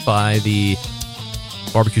once again by the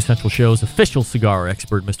Barbecue Central Show's official cigar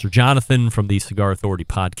expert, Mr. Jonathan from the Cigar Authority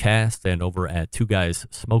podcast and over at Two Guys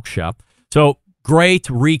Smoke Shop. So, great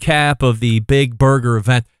recap of the big burger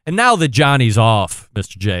event. And now that Johnny's off,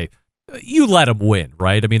 Mr. J, you let him win,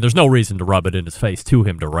 right? I mean, there's no reason to rub it in his face to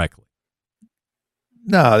him directly.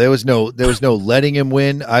 No, there was no letting him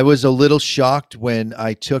win. I was a little shocked when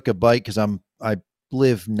I took a bite because I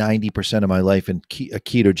live 90% of my life in a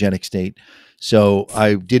ketogenic state. So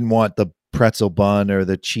I didn't want the pretzel bun or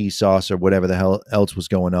the cheese sauce or whatever the hell else was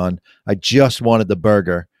going on. I just wanted the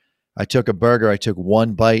burger. I took a burger. I took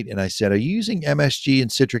one bite and I said, "Are you using MSG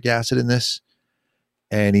and citric acid in this?"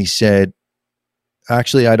 And he said,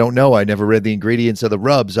 "Actually, I don't know. I never read the ingredients of the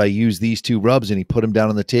rubs. I use these 2 rubs," and he put them down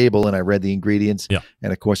on the table and I read the ingredients. Yeah.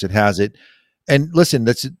 And of course it has it. And listen,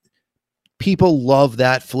 people love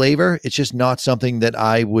that flavor. It's just not something that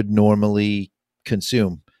I would normally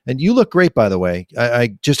consume. And you look great, by the way.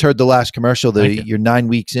 I just heard the last commercial. You're 9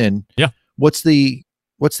 weeks in. Yeah. What's the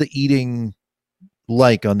eating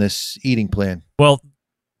like on this eating plan? Well,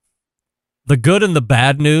 the good and the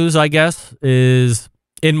bad news, I guess, is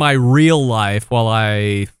in my real life, while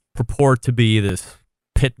I purport to be this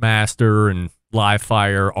pit master and live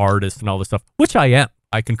fire artist and all this stuff, which I am.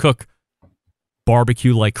 I can cook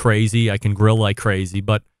barbecue like crazy. I can grill like crazy.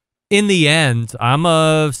 But in the end, I'm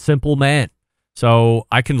a simple man. So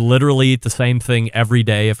I can literally eat the same thing every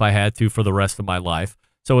day if I had to for the rest of my life.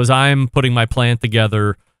 So as I'm putting my plan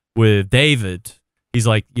together with David, he's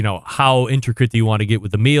like, how intricate do you want to get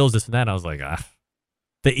with the meals, this and that? And I was like,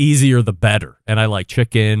 the easier, the better. And I like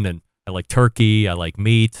chicken and I like turkey. I like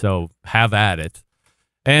meat. So have at it.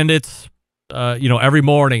 And it's, every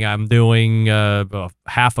morning I'm doing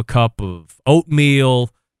half a cup of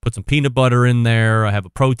oatmeal, put some peanut butter in there. I have a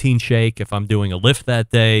protein shake if I'm doing a lift that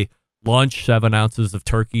day. Lunch, 7 ounces of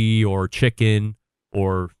turkey or chicken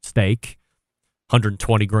or steak,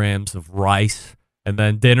 120 grams of rice. And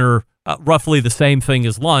then dinner, roughly the same thing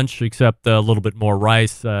as lunch, except a little bit more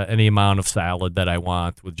rice, any amount of salad that I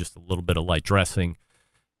want with just a little bit of light dressing.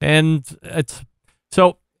 And it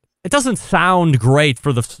doesn't sound great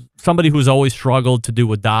for somebody who's always struggled to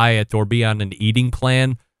do a diet or be on an eating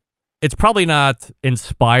plan. It's probably not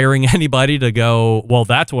inspiring anybody to go, well,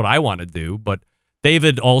 that's what I want to do. But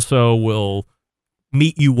David also will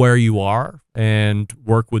meet you where you are and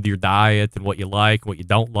work with your diet and what you like, what you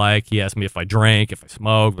don't like. He asked me if I drank, if I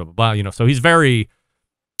smoked, blah, blah, blah. So he's very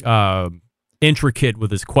intricate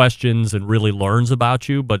with his questions and really learns about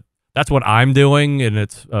you. But that's what I'm doing, and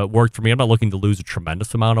it's worked for me. I'm not looking to lose a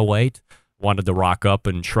tremendous amount of weight. Wanted to rock up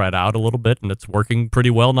and shred out a little bit, and it's working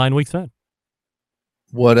pretty well 9 weeks in.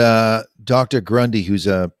 What Dr. Grundy, who's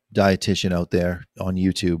a dietitian out there on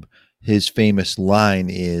YouTube, his famous line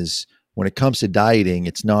is, when it comes to dieting,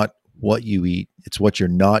 it's not what you eat, it's what you're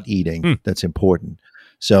not eating that's important.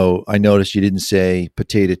 So I noticed you didn't say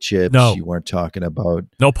potato chips. No. You weren't talking about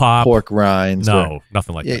no pop, pork rinds. No,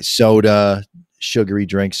 nothing like that. Soda, sugary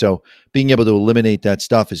drink. So being able to eliminate that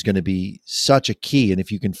stuff is going to be such a key. And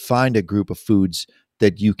if you can find a group of foods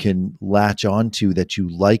that you can latch onto that you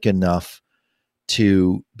like enough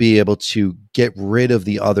to be able to get rid of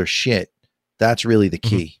the other shit, that's really the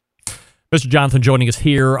key. Mr. Jonathan joining us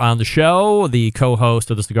here on the show, the co-host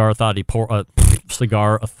of the Cigar Authority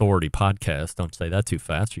podcast. Don't say that too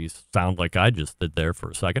fast. You sound like I just did there for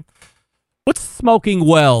a second. What's smoking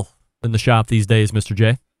well in the shop these days, Mr.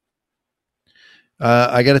 J?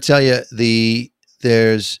 I got to tell you,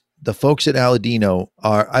 there's the folks at Aladino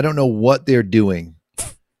I don't know what they're doing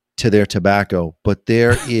to their tobacco, but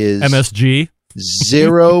there is MSG,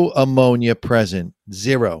 zero ammonia present.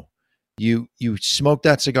 Zero. You smoke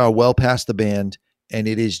that cigar well past the band, and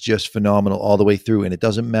it is just phenomenal all the way through. And it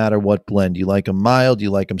doesn't matter what blend. You like them mild,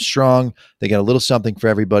 you like them strong. They got a little something for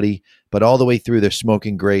everybody, but all the way through, they're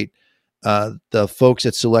smoking great. The folks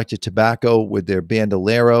at Selected Tobacco with their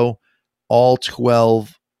Bandolero, all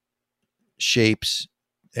 12 shapes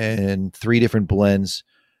and 3 different blends,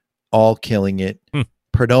 all killing it.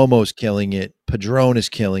 Perdomo's killing it. Padron is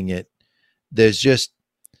killing it. There's just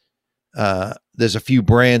there's a few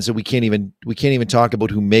brands that we can't even talk about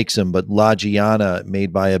who makes them, but La Giana,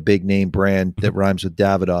 made by a big name brand that rhymes with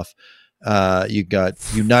Davidoff. You got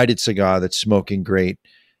United Cigar that's smoking great.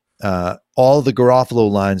 All the Garofalo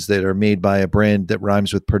lines that are made by a brand that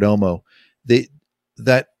rhymes with Perdomo.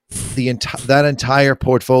 That entire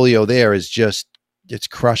portfolio there is just, it's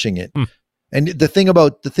crushing it. And the thing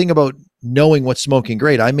about knowing what's smoking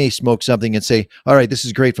great, I may smoke something and say, all right, this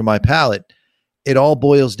is great for my palate. It all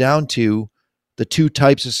boils down to the 2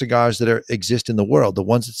 types of cigars that exist in the world, the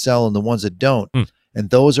ones that sell and the ones that don't. And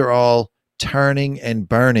those are all turning and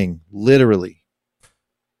burning, literally.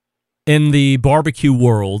 In the barbecue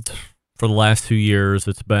world for the last 2 years,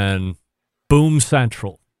 it's been boom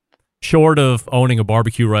central. Short of owning a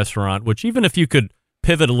barbecue restaurant, which even if you could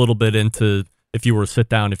pivot a little bit into, if you were to sit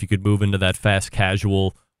down, if you could move into that fast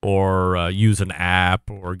casual or use an app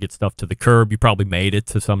or get stuff to the curb, you probably made it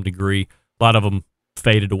to some degree. A lot of them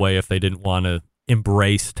faded away if they didn't want to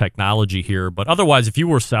embrace technology here. But otherwise, if you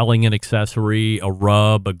were selling an accessory, a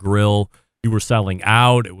rub, a grill, you were selling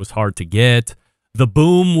out, it was hard to get. The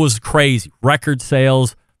boom was crazy. Record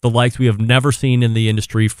sales, the likes we have never seen in the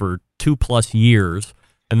industry for 2+ years.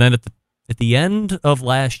 And then at the end of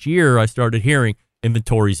last year, I started hearing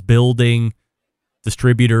inventories building,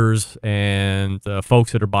 distributors and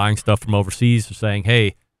folks that are buying stuff from overseas are saying,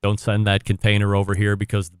 hey, don't send that container over here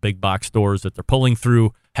because the big box stores that they're pulling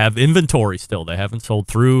through have inventory still. They haven't sold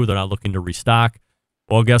through. They're not looking to restock.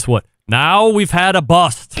 Well, guess what? Now we've had a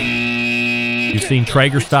bust. You've seen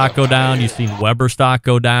Traeger stock go down. You've seen Weber stock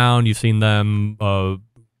go down. You've seen them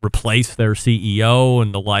replace their CEO,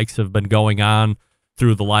 and the likes have been going on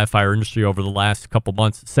through the live fire industry over the last couple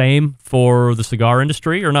months. Same for the cigar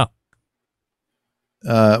industry, or no?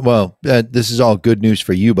 This is all good news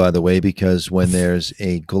for you, by the way, because when there's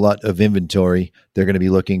a glut of inventory, they're going to be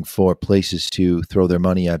looking for places to throw their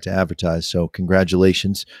money at to advertise. So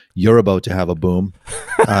congratulations. You're about to have a boom.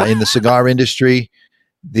 In the cigar industry,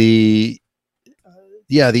 the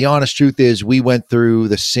honest truth is we went through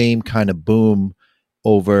the same kind of boom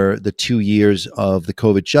over the 2 years of the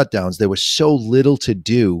COVID shutdowns. There was so little to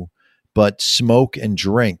do but smoke and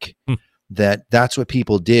drink that's what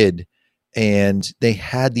people did. And they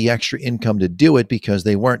had the extra income to do it because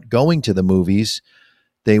they weren't going to the movies.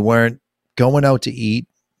 They weren't going out to eat.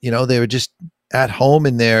 They were just at home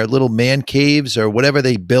in their little man caves or whatever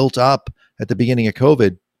they built up at the beginning of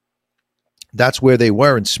COVID. That's where they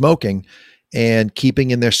were, and smoking and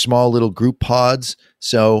keeping in their small little group pods.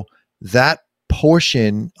 So that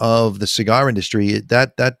portion of the cigar industry,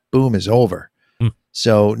 that boom is over.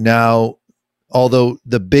 So now, although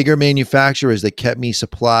the bigger manufacturers that kept me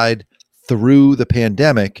supplied through the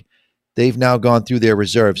pandemic, they've now gone through their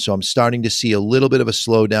reserves. So I'm starting to see a little bit of a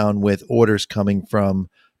slowdown with orders coming from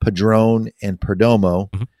Padron and Perdomo.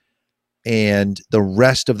 And the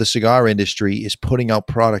rest of the cigar industry is putting out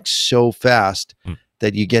products so fast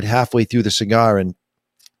that you get halfway through the cigar and it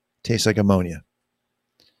tastes like ammonia.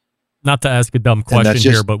 Not to ask a dumb question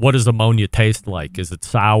here, but what does ammonia taste like? Is it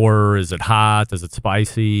sour? Is it hot? Is it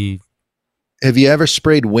spicy? Have you ever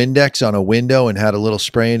sprayed Windex on a window and had a little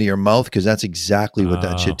spray into your mouth? Because that's exactly what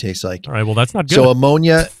that shit tastes like. All right, well, that's not good. So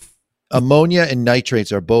ammonia and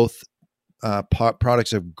nitrates are both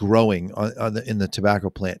products of growing in the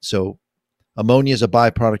tobacco plant. So ammonia is a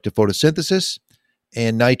byproduct of photosynthesis,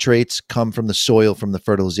 and nitrates come from the soil from the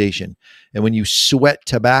fertilization. And when you sweat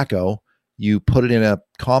tobacco, you put it in a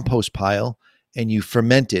compost pile and you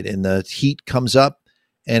ferment it, and the heat comes up,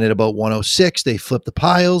 and at about 106, they flip the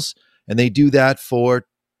piles. And they do that for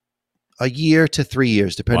a year to 3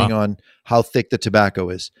 years, depending on how thick the tobacco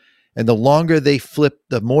is. And the longer they flip,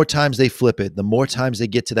 the more times they flip it, the more times they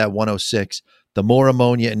get to that 106, the more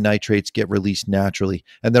ammonia and nitrates get released naturally.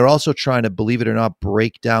 And they're also trying to, believe it or not,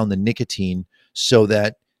 break down the nicotine so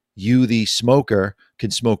that you, the smoker,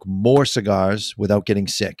 can smoke more cigars without getting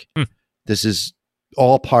sick. This is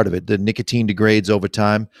all part of it. The nicotine degrades over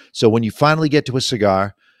time. So when you finally get to a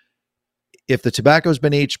cigar, if the tobacco's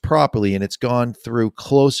been aged properly and it's gone through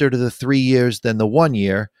closer to the 3 years than the 1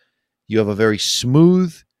 year, you have a very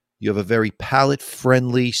smooth, you have a very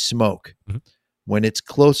palate-friendly smoke. When it's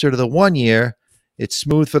closer to the 1 year, it's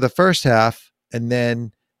smooth for the first half, and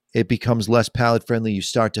then it becomes less palate-friendly. You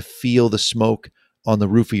start to feel the smoke on the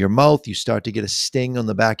roof of your mouth. You start to get a sting on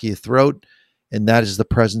the back of your throat, and that is the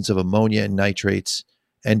presence of ammonia and nitrates.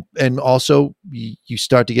 And also you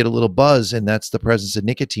start to get a little buzz, and that's the presence of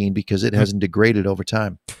nicotine because it hasn't degraded over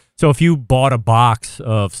time. So if you bought a box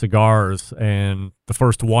of cigars and the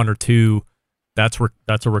first one or two, that's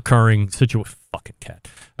a recurring situation. Fucking cat.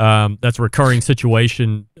 That's a recurring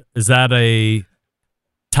situation. Is that a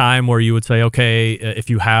time where you would say, okay, if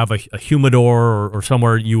you have a humidor or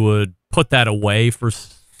somewhere, you would put that away for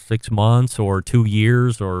 6 months or 2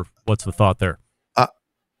 years, or what's the thought there?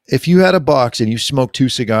 If you had a box and you smoked 2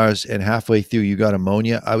 cigars and halfway through you got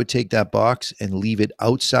ammonia, I would take that box and leave it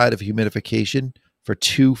outside of humidification for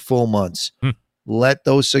 2 full months. Let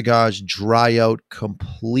those cigars dry out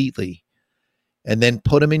completely, and then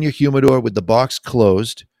put them in your humidor with the box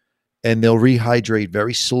closed, and they'll rehydrate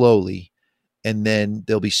very slowly, and then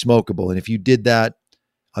they'll be smokable. And if you did that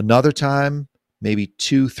another time, maybe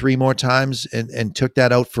 2-3 more times, and took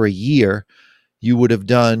that out for a year, you would have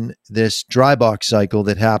done this dry box cycle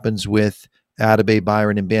that happens with Atabey,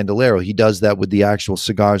 Byron, and Bandolero. He does that with the actual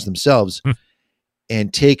cigars themselves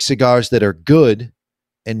and takes cigars that are good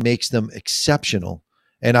and makes them exceptional.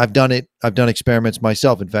 And I've done it. I've done experiments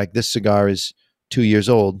myself. In fact, this cigar is 2 years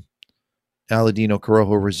old, Aladino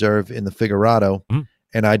Corojo Reserve in the Figurado.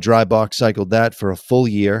 And I dry box cycled that for a full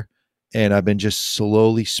year. And I've been just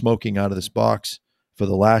slowly smoking out of this box for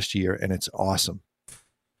the last year. And it's awesome.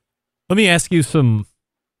 Let me ask you some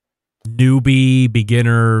newbie,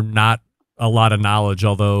 beginner, not a lot of knowledge,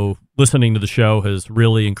 although listening to the show has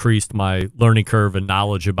really increased my learning curve and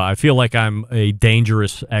knowledge about. I feel like I'm a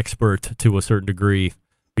dangerous expert to a certain degree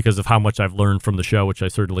because of how much I've learned from the show, which I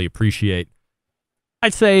certainly appreciate.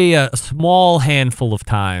 I'd say a small handful of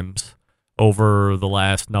times over the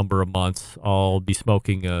last number of months, I'll be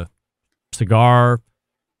smoking a cigar,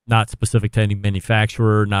 not specific to any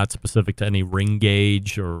manufacturer, not specific to any ring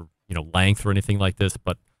gauge or length or anything like this,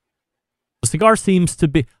 but The cigar seems to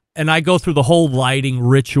be, and I go through the whole lighting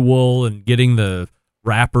ritual and getting the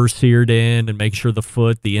wrapper seared in and make sure the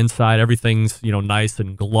foot, the inside, everything's, nice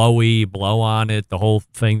and glowy, blow on it, the whole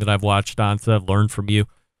thing that I've watched on, so I've learned from you.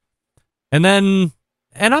 And then,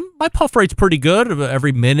 my puff rate's pretty good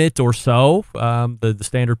every minute or so, the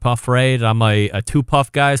standard puff rate. I'm a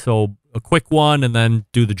 2-puff guy, so a quick one and then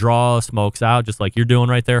do the draw, smokes out, just like you're doing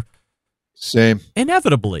right there. Same.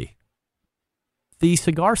 Inevitably, the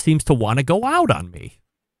cigar seems to want to go out on me.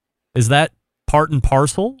 Is that part and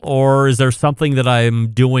parcel, or is there something that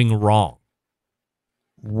I'm doing wrong?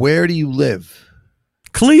 Where do you live?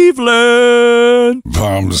 Cleveland.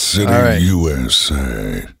 Palm City,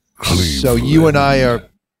 USA. Cleveland. So you and I are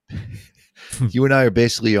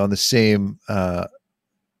basically on the same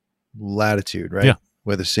latitude, right? Yeah.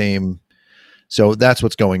 We're the same. So that's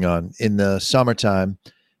what's going on in the summertime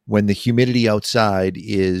when the humidity outside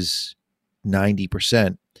is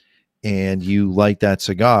 90%. And you light that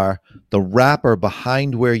cigar, the wrapper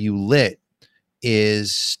behind where you lit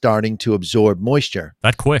is starting to absorb moisture.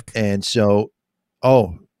 That quick. And so,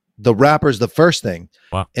 the wrapper is the first thing.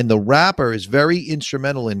 Wow. And the wrapper is very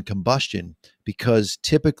instrumental in combustion because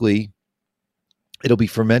typically it'll be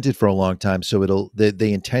fermented for a long time. So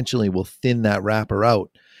they intentionally will thin that wrapper out.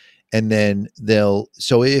 And then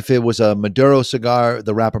so if it was a Maduro cigar,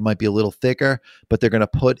 the wrapper might be a little thicker, but they're going to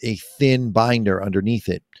put a thin binder underneath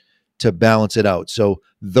it to balance it out. So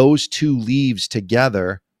those two leaves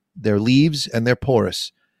together, they're leaves and they're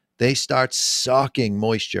porous. They start sucking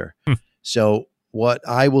moisture. So what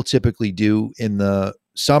I will typically do in the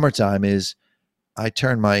summertime is I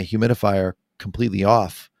turn my humidifier completely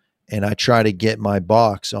off and I try to get my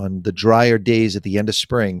box on the drier days at the end of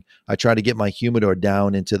spring. I try to get my humidor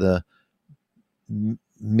down into the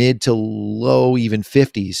mid to low, even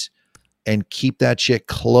 50s and keep that shit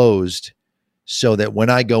closed so that when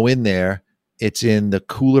I go in there, it's in the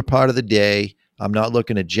cooler part of the day. I'm not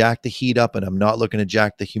looking to jack the heat up and I'm not looking to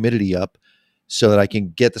jack the humidity up so that I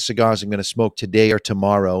can get the cigars I'm going to smoke today or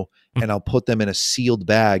tomorrow. And I'll put them in a sealed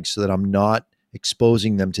bag so that I'm not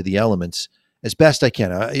exposing them to the elements as best I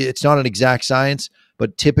can. It's not an exact science,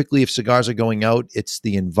 but typically if cigars are going out, it's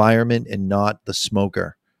the environment and not the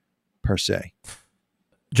smoker per se.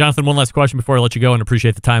 Jonathan, one last question before I let you go, and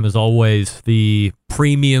appreciate the time as always. The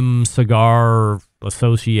Premium Cigar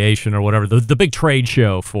Association or whatever, the big trade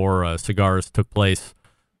show for cigars took place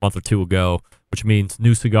a month or two ago, which means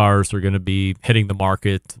new cigars are going to be hitting the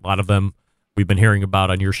market. A lot of them we've been hearing about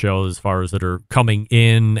on your show as far as that are coming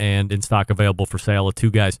in and in stock available for sale at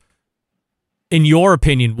Two Guys. In your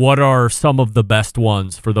opinion, what are some of the best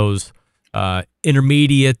ones for those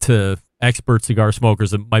intermediate to expert cigar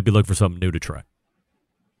smokers that might be looking for something new to try?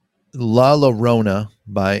 La Llorona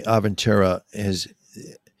by Aventura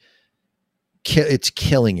it's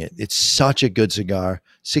killing it. It's such a good cigar.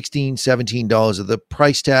 $16, $17. The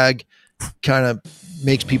price tag kind of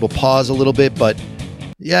makes people pause a little bit, but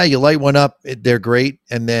yeah, you light one up, they're great.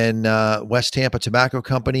 And then West Tampa Tobacco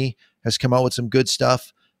Company has come out with some good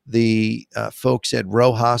stuff. The folks at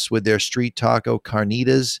Rojas with their Street Taco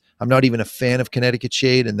Carnitas. I'm not even a fan of Connecticut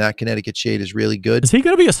Shade, and that Connecticut Shade is really good. Is he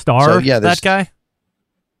going to be a star, so, yeah, that guy?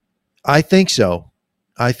 I think so.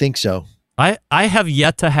 I have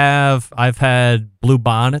yet to have. I've had Blue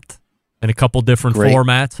Bonnet in a couple different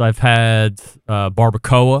formats. I've had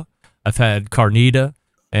Barbacoa. I've had Carnita,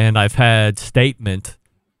 and I've had Statement.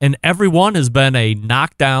 And every one has been a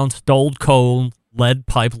knockdown, stone cold, lead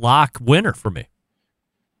pipe lock winner for me.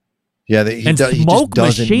 Yeah, he just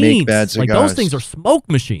doesn't make bad cigars. Like those things are smoke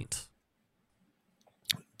machines.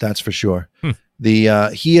 That's for sure. We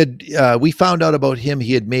found out about him.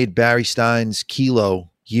 He had made Barry Stein's Kilo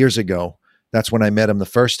years ago. That's when I met him the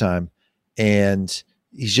first time. And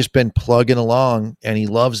he's just been plugging along and he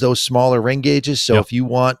loves those smaller ring gauges. So if you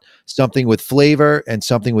want something with flavor and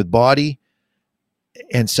something with body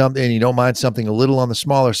and you don't mind something a little on the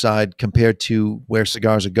smaller side compared to where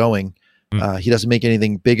cigars are going, he doesn't make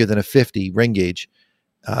anything bigger than a 50 ring gauge.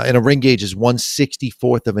 And a ring gauge is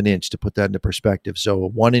 1/64th of an inch, to put that into perspective. So a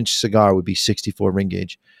 1-inch cigar would be 64 ring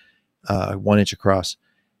gauge, 1 inch across.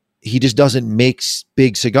 He just doesn't make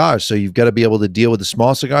big cigars. So you've got to be able to deal with the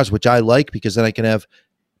small cigars, which I like because then I can have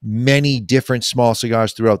many different small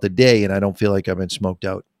cigars throughout the day and I don't feel like I've been smoked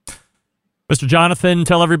out. Mr. Jonathan,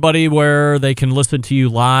 tell everybody where they can listen to you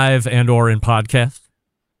live and or in podcast.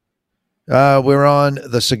 We're on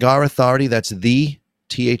the Cigar Authority. That's the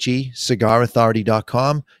THE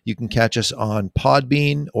cigarauthority.com. You can catch us on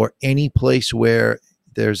Podbean or any place where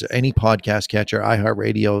there's any podcast catcher,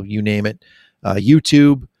 iHeartRadio, you name it.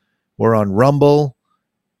 YouTube. We're on Rumble.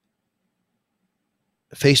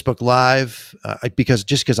 Facebook Live,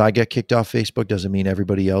 because I get kicked off Facebook doesn't mean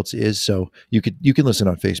everybody else is. So you can listen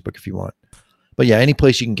on Facebook if you want. But yeah, any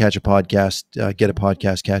place you can catch a podcast, get a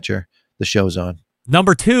podcast catcher. The show's on.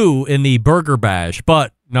 Number 2 in the Burger Bash,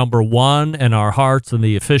 but number 1 in our hearts and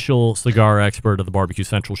the official cigar expert of the Barbecue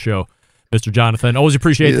Central show, Mr. Jonathan. Always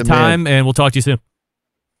appreciate the time, and we'll talk to you soon.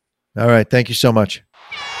 All right. Thank you so much.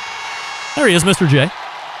 There he is, Mr. J.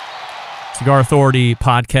 Cigar Authority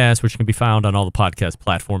podcast, which can be found on all the podcast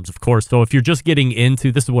platforms, of course. So if you're just getting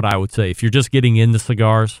into, this is what I would say, if you're just getting into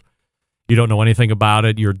cigars, you don't know anything about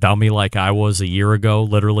it, you're a dummy like I was a year ago,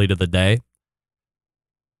 literally to the day.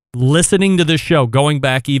 Listening to this show, going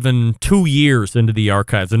back even 2 years into the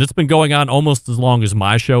archives, and it's been going on almost as long as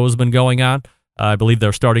my show has been going on. I believe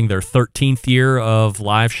they're starting their 13th year of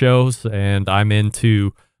live shows, and I'm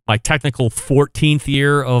into my technical 14th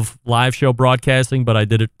year of live show broadcasting, but I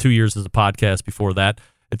did it 2 years as a podcast before that.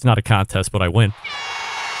 It's not a contest, but I win.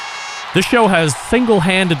 This show has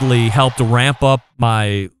single-handedly helped ramp up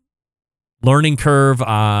my learning curve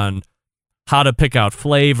on how to pick out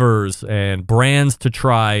flavors and brands to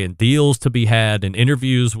try and deals to be had and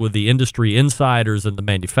interviews with the industry insiders and the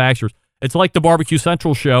manufacturers. It's like the Barbecue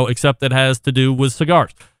Central show, except it has to do with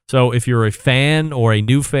cigars. So if you're a fan or a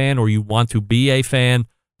new fan or you want to be a fan,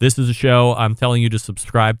 this is a show I'm telling you to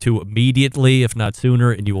subscribe to immediately, if not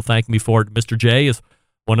sooner, and you will thank me for it. Mr. J is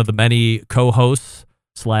one of the many co-hosts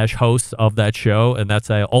 / hosts of that show, and that's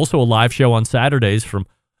also a live show on Saturdays from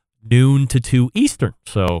noon to 2 Eastern.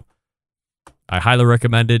 So I highly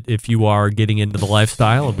recommend it if you are getting into the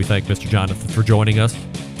lifestyle, and we thank Mr. Jonathan for joining us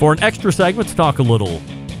for an extra segment to talk a little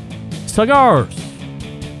cigars.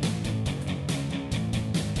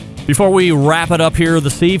 Before we wrap it up here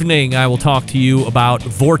this evening, I will talk to you about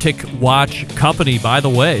Vortic Watch Company. By the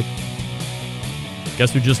way,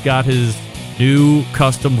 guess who just got his new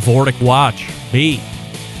custom Vortic watch? Me.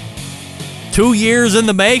 2 years in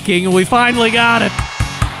the making, and we finally got it.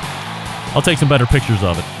 I'll take some better pictures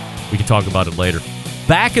of it. We can talk about it later.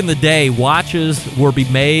 Back in the day, watches were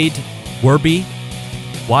made to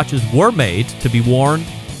be worn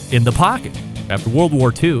in the pocket. After World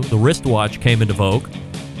War II, the wristwatch came into vogue,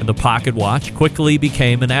 and the pocket watch quickly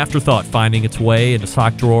became an afterthought, finding its way into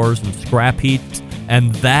sock drawers and scrap heaps,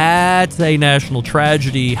 and that's a national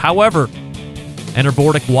tragedy. However, enter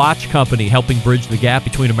Vortic Watch Company, helping bridge the gap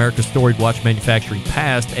between America's storied watch manufacturing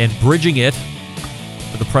past and bridging it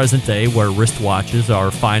to the present day, where wristwatches are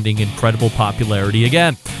finding incredible popularity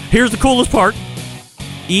again. Here's the coolest part.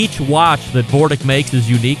 Each watch that Vortic makes is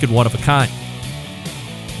unique and one of a kind.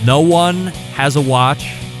 No one has a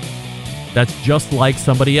watch that's just like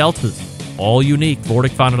somebody else's. All unique.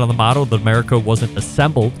 Vortic founded on the motto that America wasn't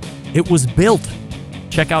assembled, it was built.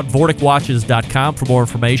 Check out VorticWatches.com for more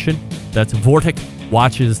information. That's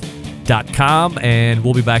VorticWatches.com, and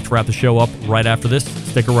we'll be back to wrap the show up right after this.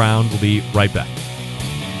 Stick around. We'll be right back.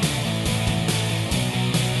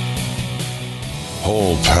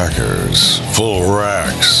 Whole packers, full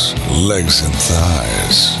racks, legs and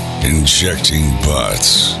thighs, injecting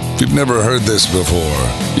butts. If you've never heard this before,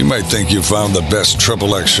 you might think you found the best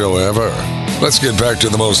XXX show ever. Let's get back to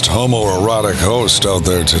the most homoerotic host out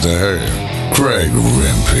there today, Greg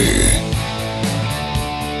Rempe.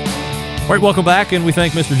 All right, welcome back, and we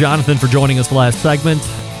thank Mr. Jonathan for joining us last segment.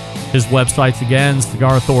 His website's again,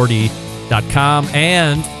 cigarauthority.com,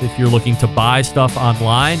 and if you're looking to buy stuff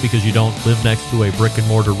online because you don't live next to a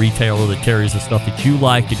brick-and-mortar retailer that carries the stuff that you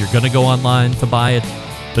like and you're going to go online to buy it,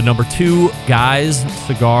 the number 2,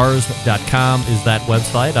 guyscigars.com is that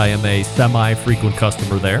website. I am a semi-frequent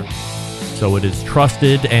customer there, so it is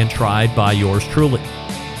trusted and tried by yours truly.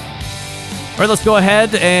 All right, let's go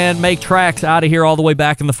ahead and make tracks out of here all the way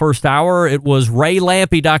back in the first hour. It was Ray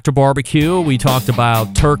Lampe, Dr. Barbecue. We talked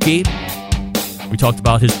about turkey. We talked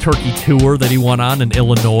about his turkey tour that he went on in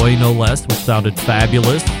Illinois, no less, which sounded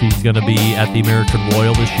fabulous. He's going to be at the American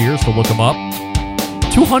Royal this year, so look him up.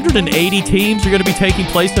 280 teams are going to be taking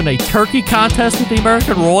place in a turkey contest at the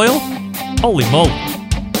American Royal? Holy moly.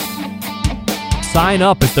 Sign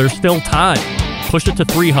up if there's still time. Push it to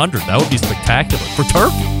 300. That would be spectacular. For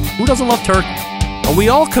turkey. Who doesn't love turkey? Are we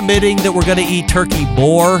all committing that we're going to eat turkey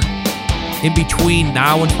more in between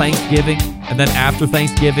now and Thanksgiving, and then after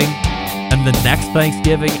Thanksgiving, and the next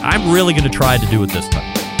Thanksgiving? I'm really going to try to do it this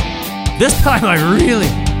time. This time I really...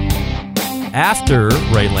 After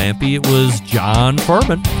Ray Lampe, it was John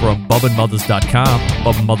Furman from BubbaandMothers.com.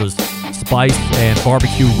 Bubba and Mother's Spice and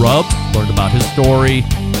Barbecue Rubs. Learned about his story,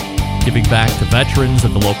 giving back to veterans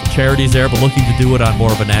and the local charities there, but looking to do it on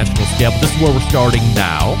more of a national scale. But this is where we're starting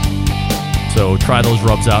now. So try those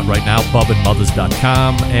rubs out right now,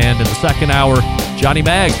 bubandmothers.com. And in the second hour, Johnny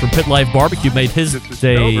Mags from Pit Life Barbecue made his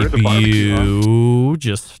debut.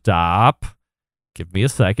 Just stop. Give me a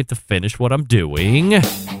second to finish what I'm doing.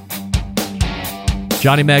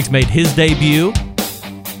 Johnny Mags made his debut.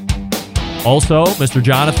 Also, Mr.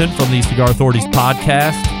 Jonathan from the Cigar Authorities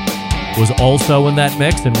podcast was also in that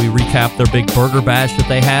mix, and we recapped their big burger bash that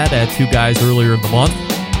they had at Two Guys earlier in the month.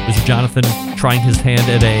 Mr. Jonathan trying his hand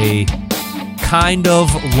at a kind of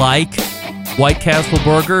like White Castle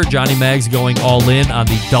burger. Johnny Mags going all in on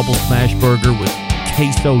the double smash burger with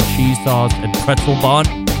queso cheese sauce and pretzel bun,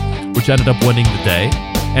 which ended up winning the day,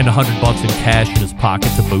 and $100 in cash in his pocket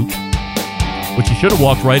to boot, which he should have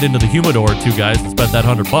walked right into the humidor at Two Guys and spent that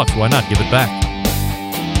 $100. Why not give it back?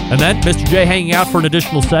 And then Mr. J hanging out for an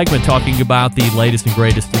additional segment talking about the latest and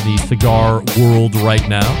greatest in the cigar world right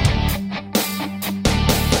now.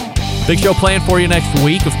 Big show planned for you next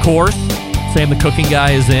week, of course. Sam the Cooking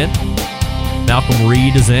Guy is in. Malcolm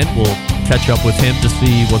Reed is in. We'll catch up with him to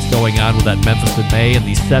see what's going on with that Memphis in May and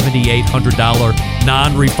the $7,800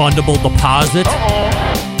 non-refundable deposit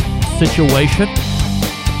situation.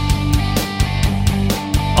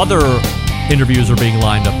 Other interviews are being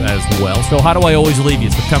lined up as well. So how do I always leave you?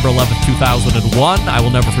 September 11th, 2001. I will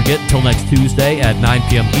never forget until next Tuesday at 9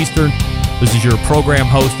 p.m. Eastern. This is your program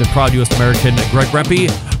host and proud U.S. American, Greg Rempe.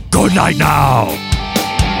 Good night now.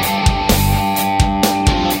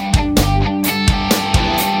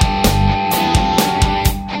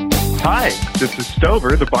 Hi, this is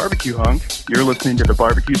Stover, the barbecue hunk. You're listening to the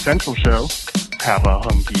Barbecue Central Show. Have a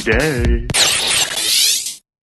hunky day.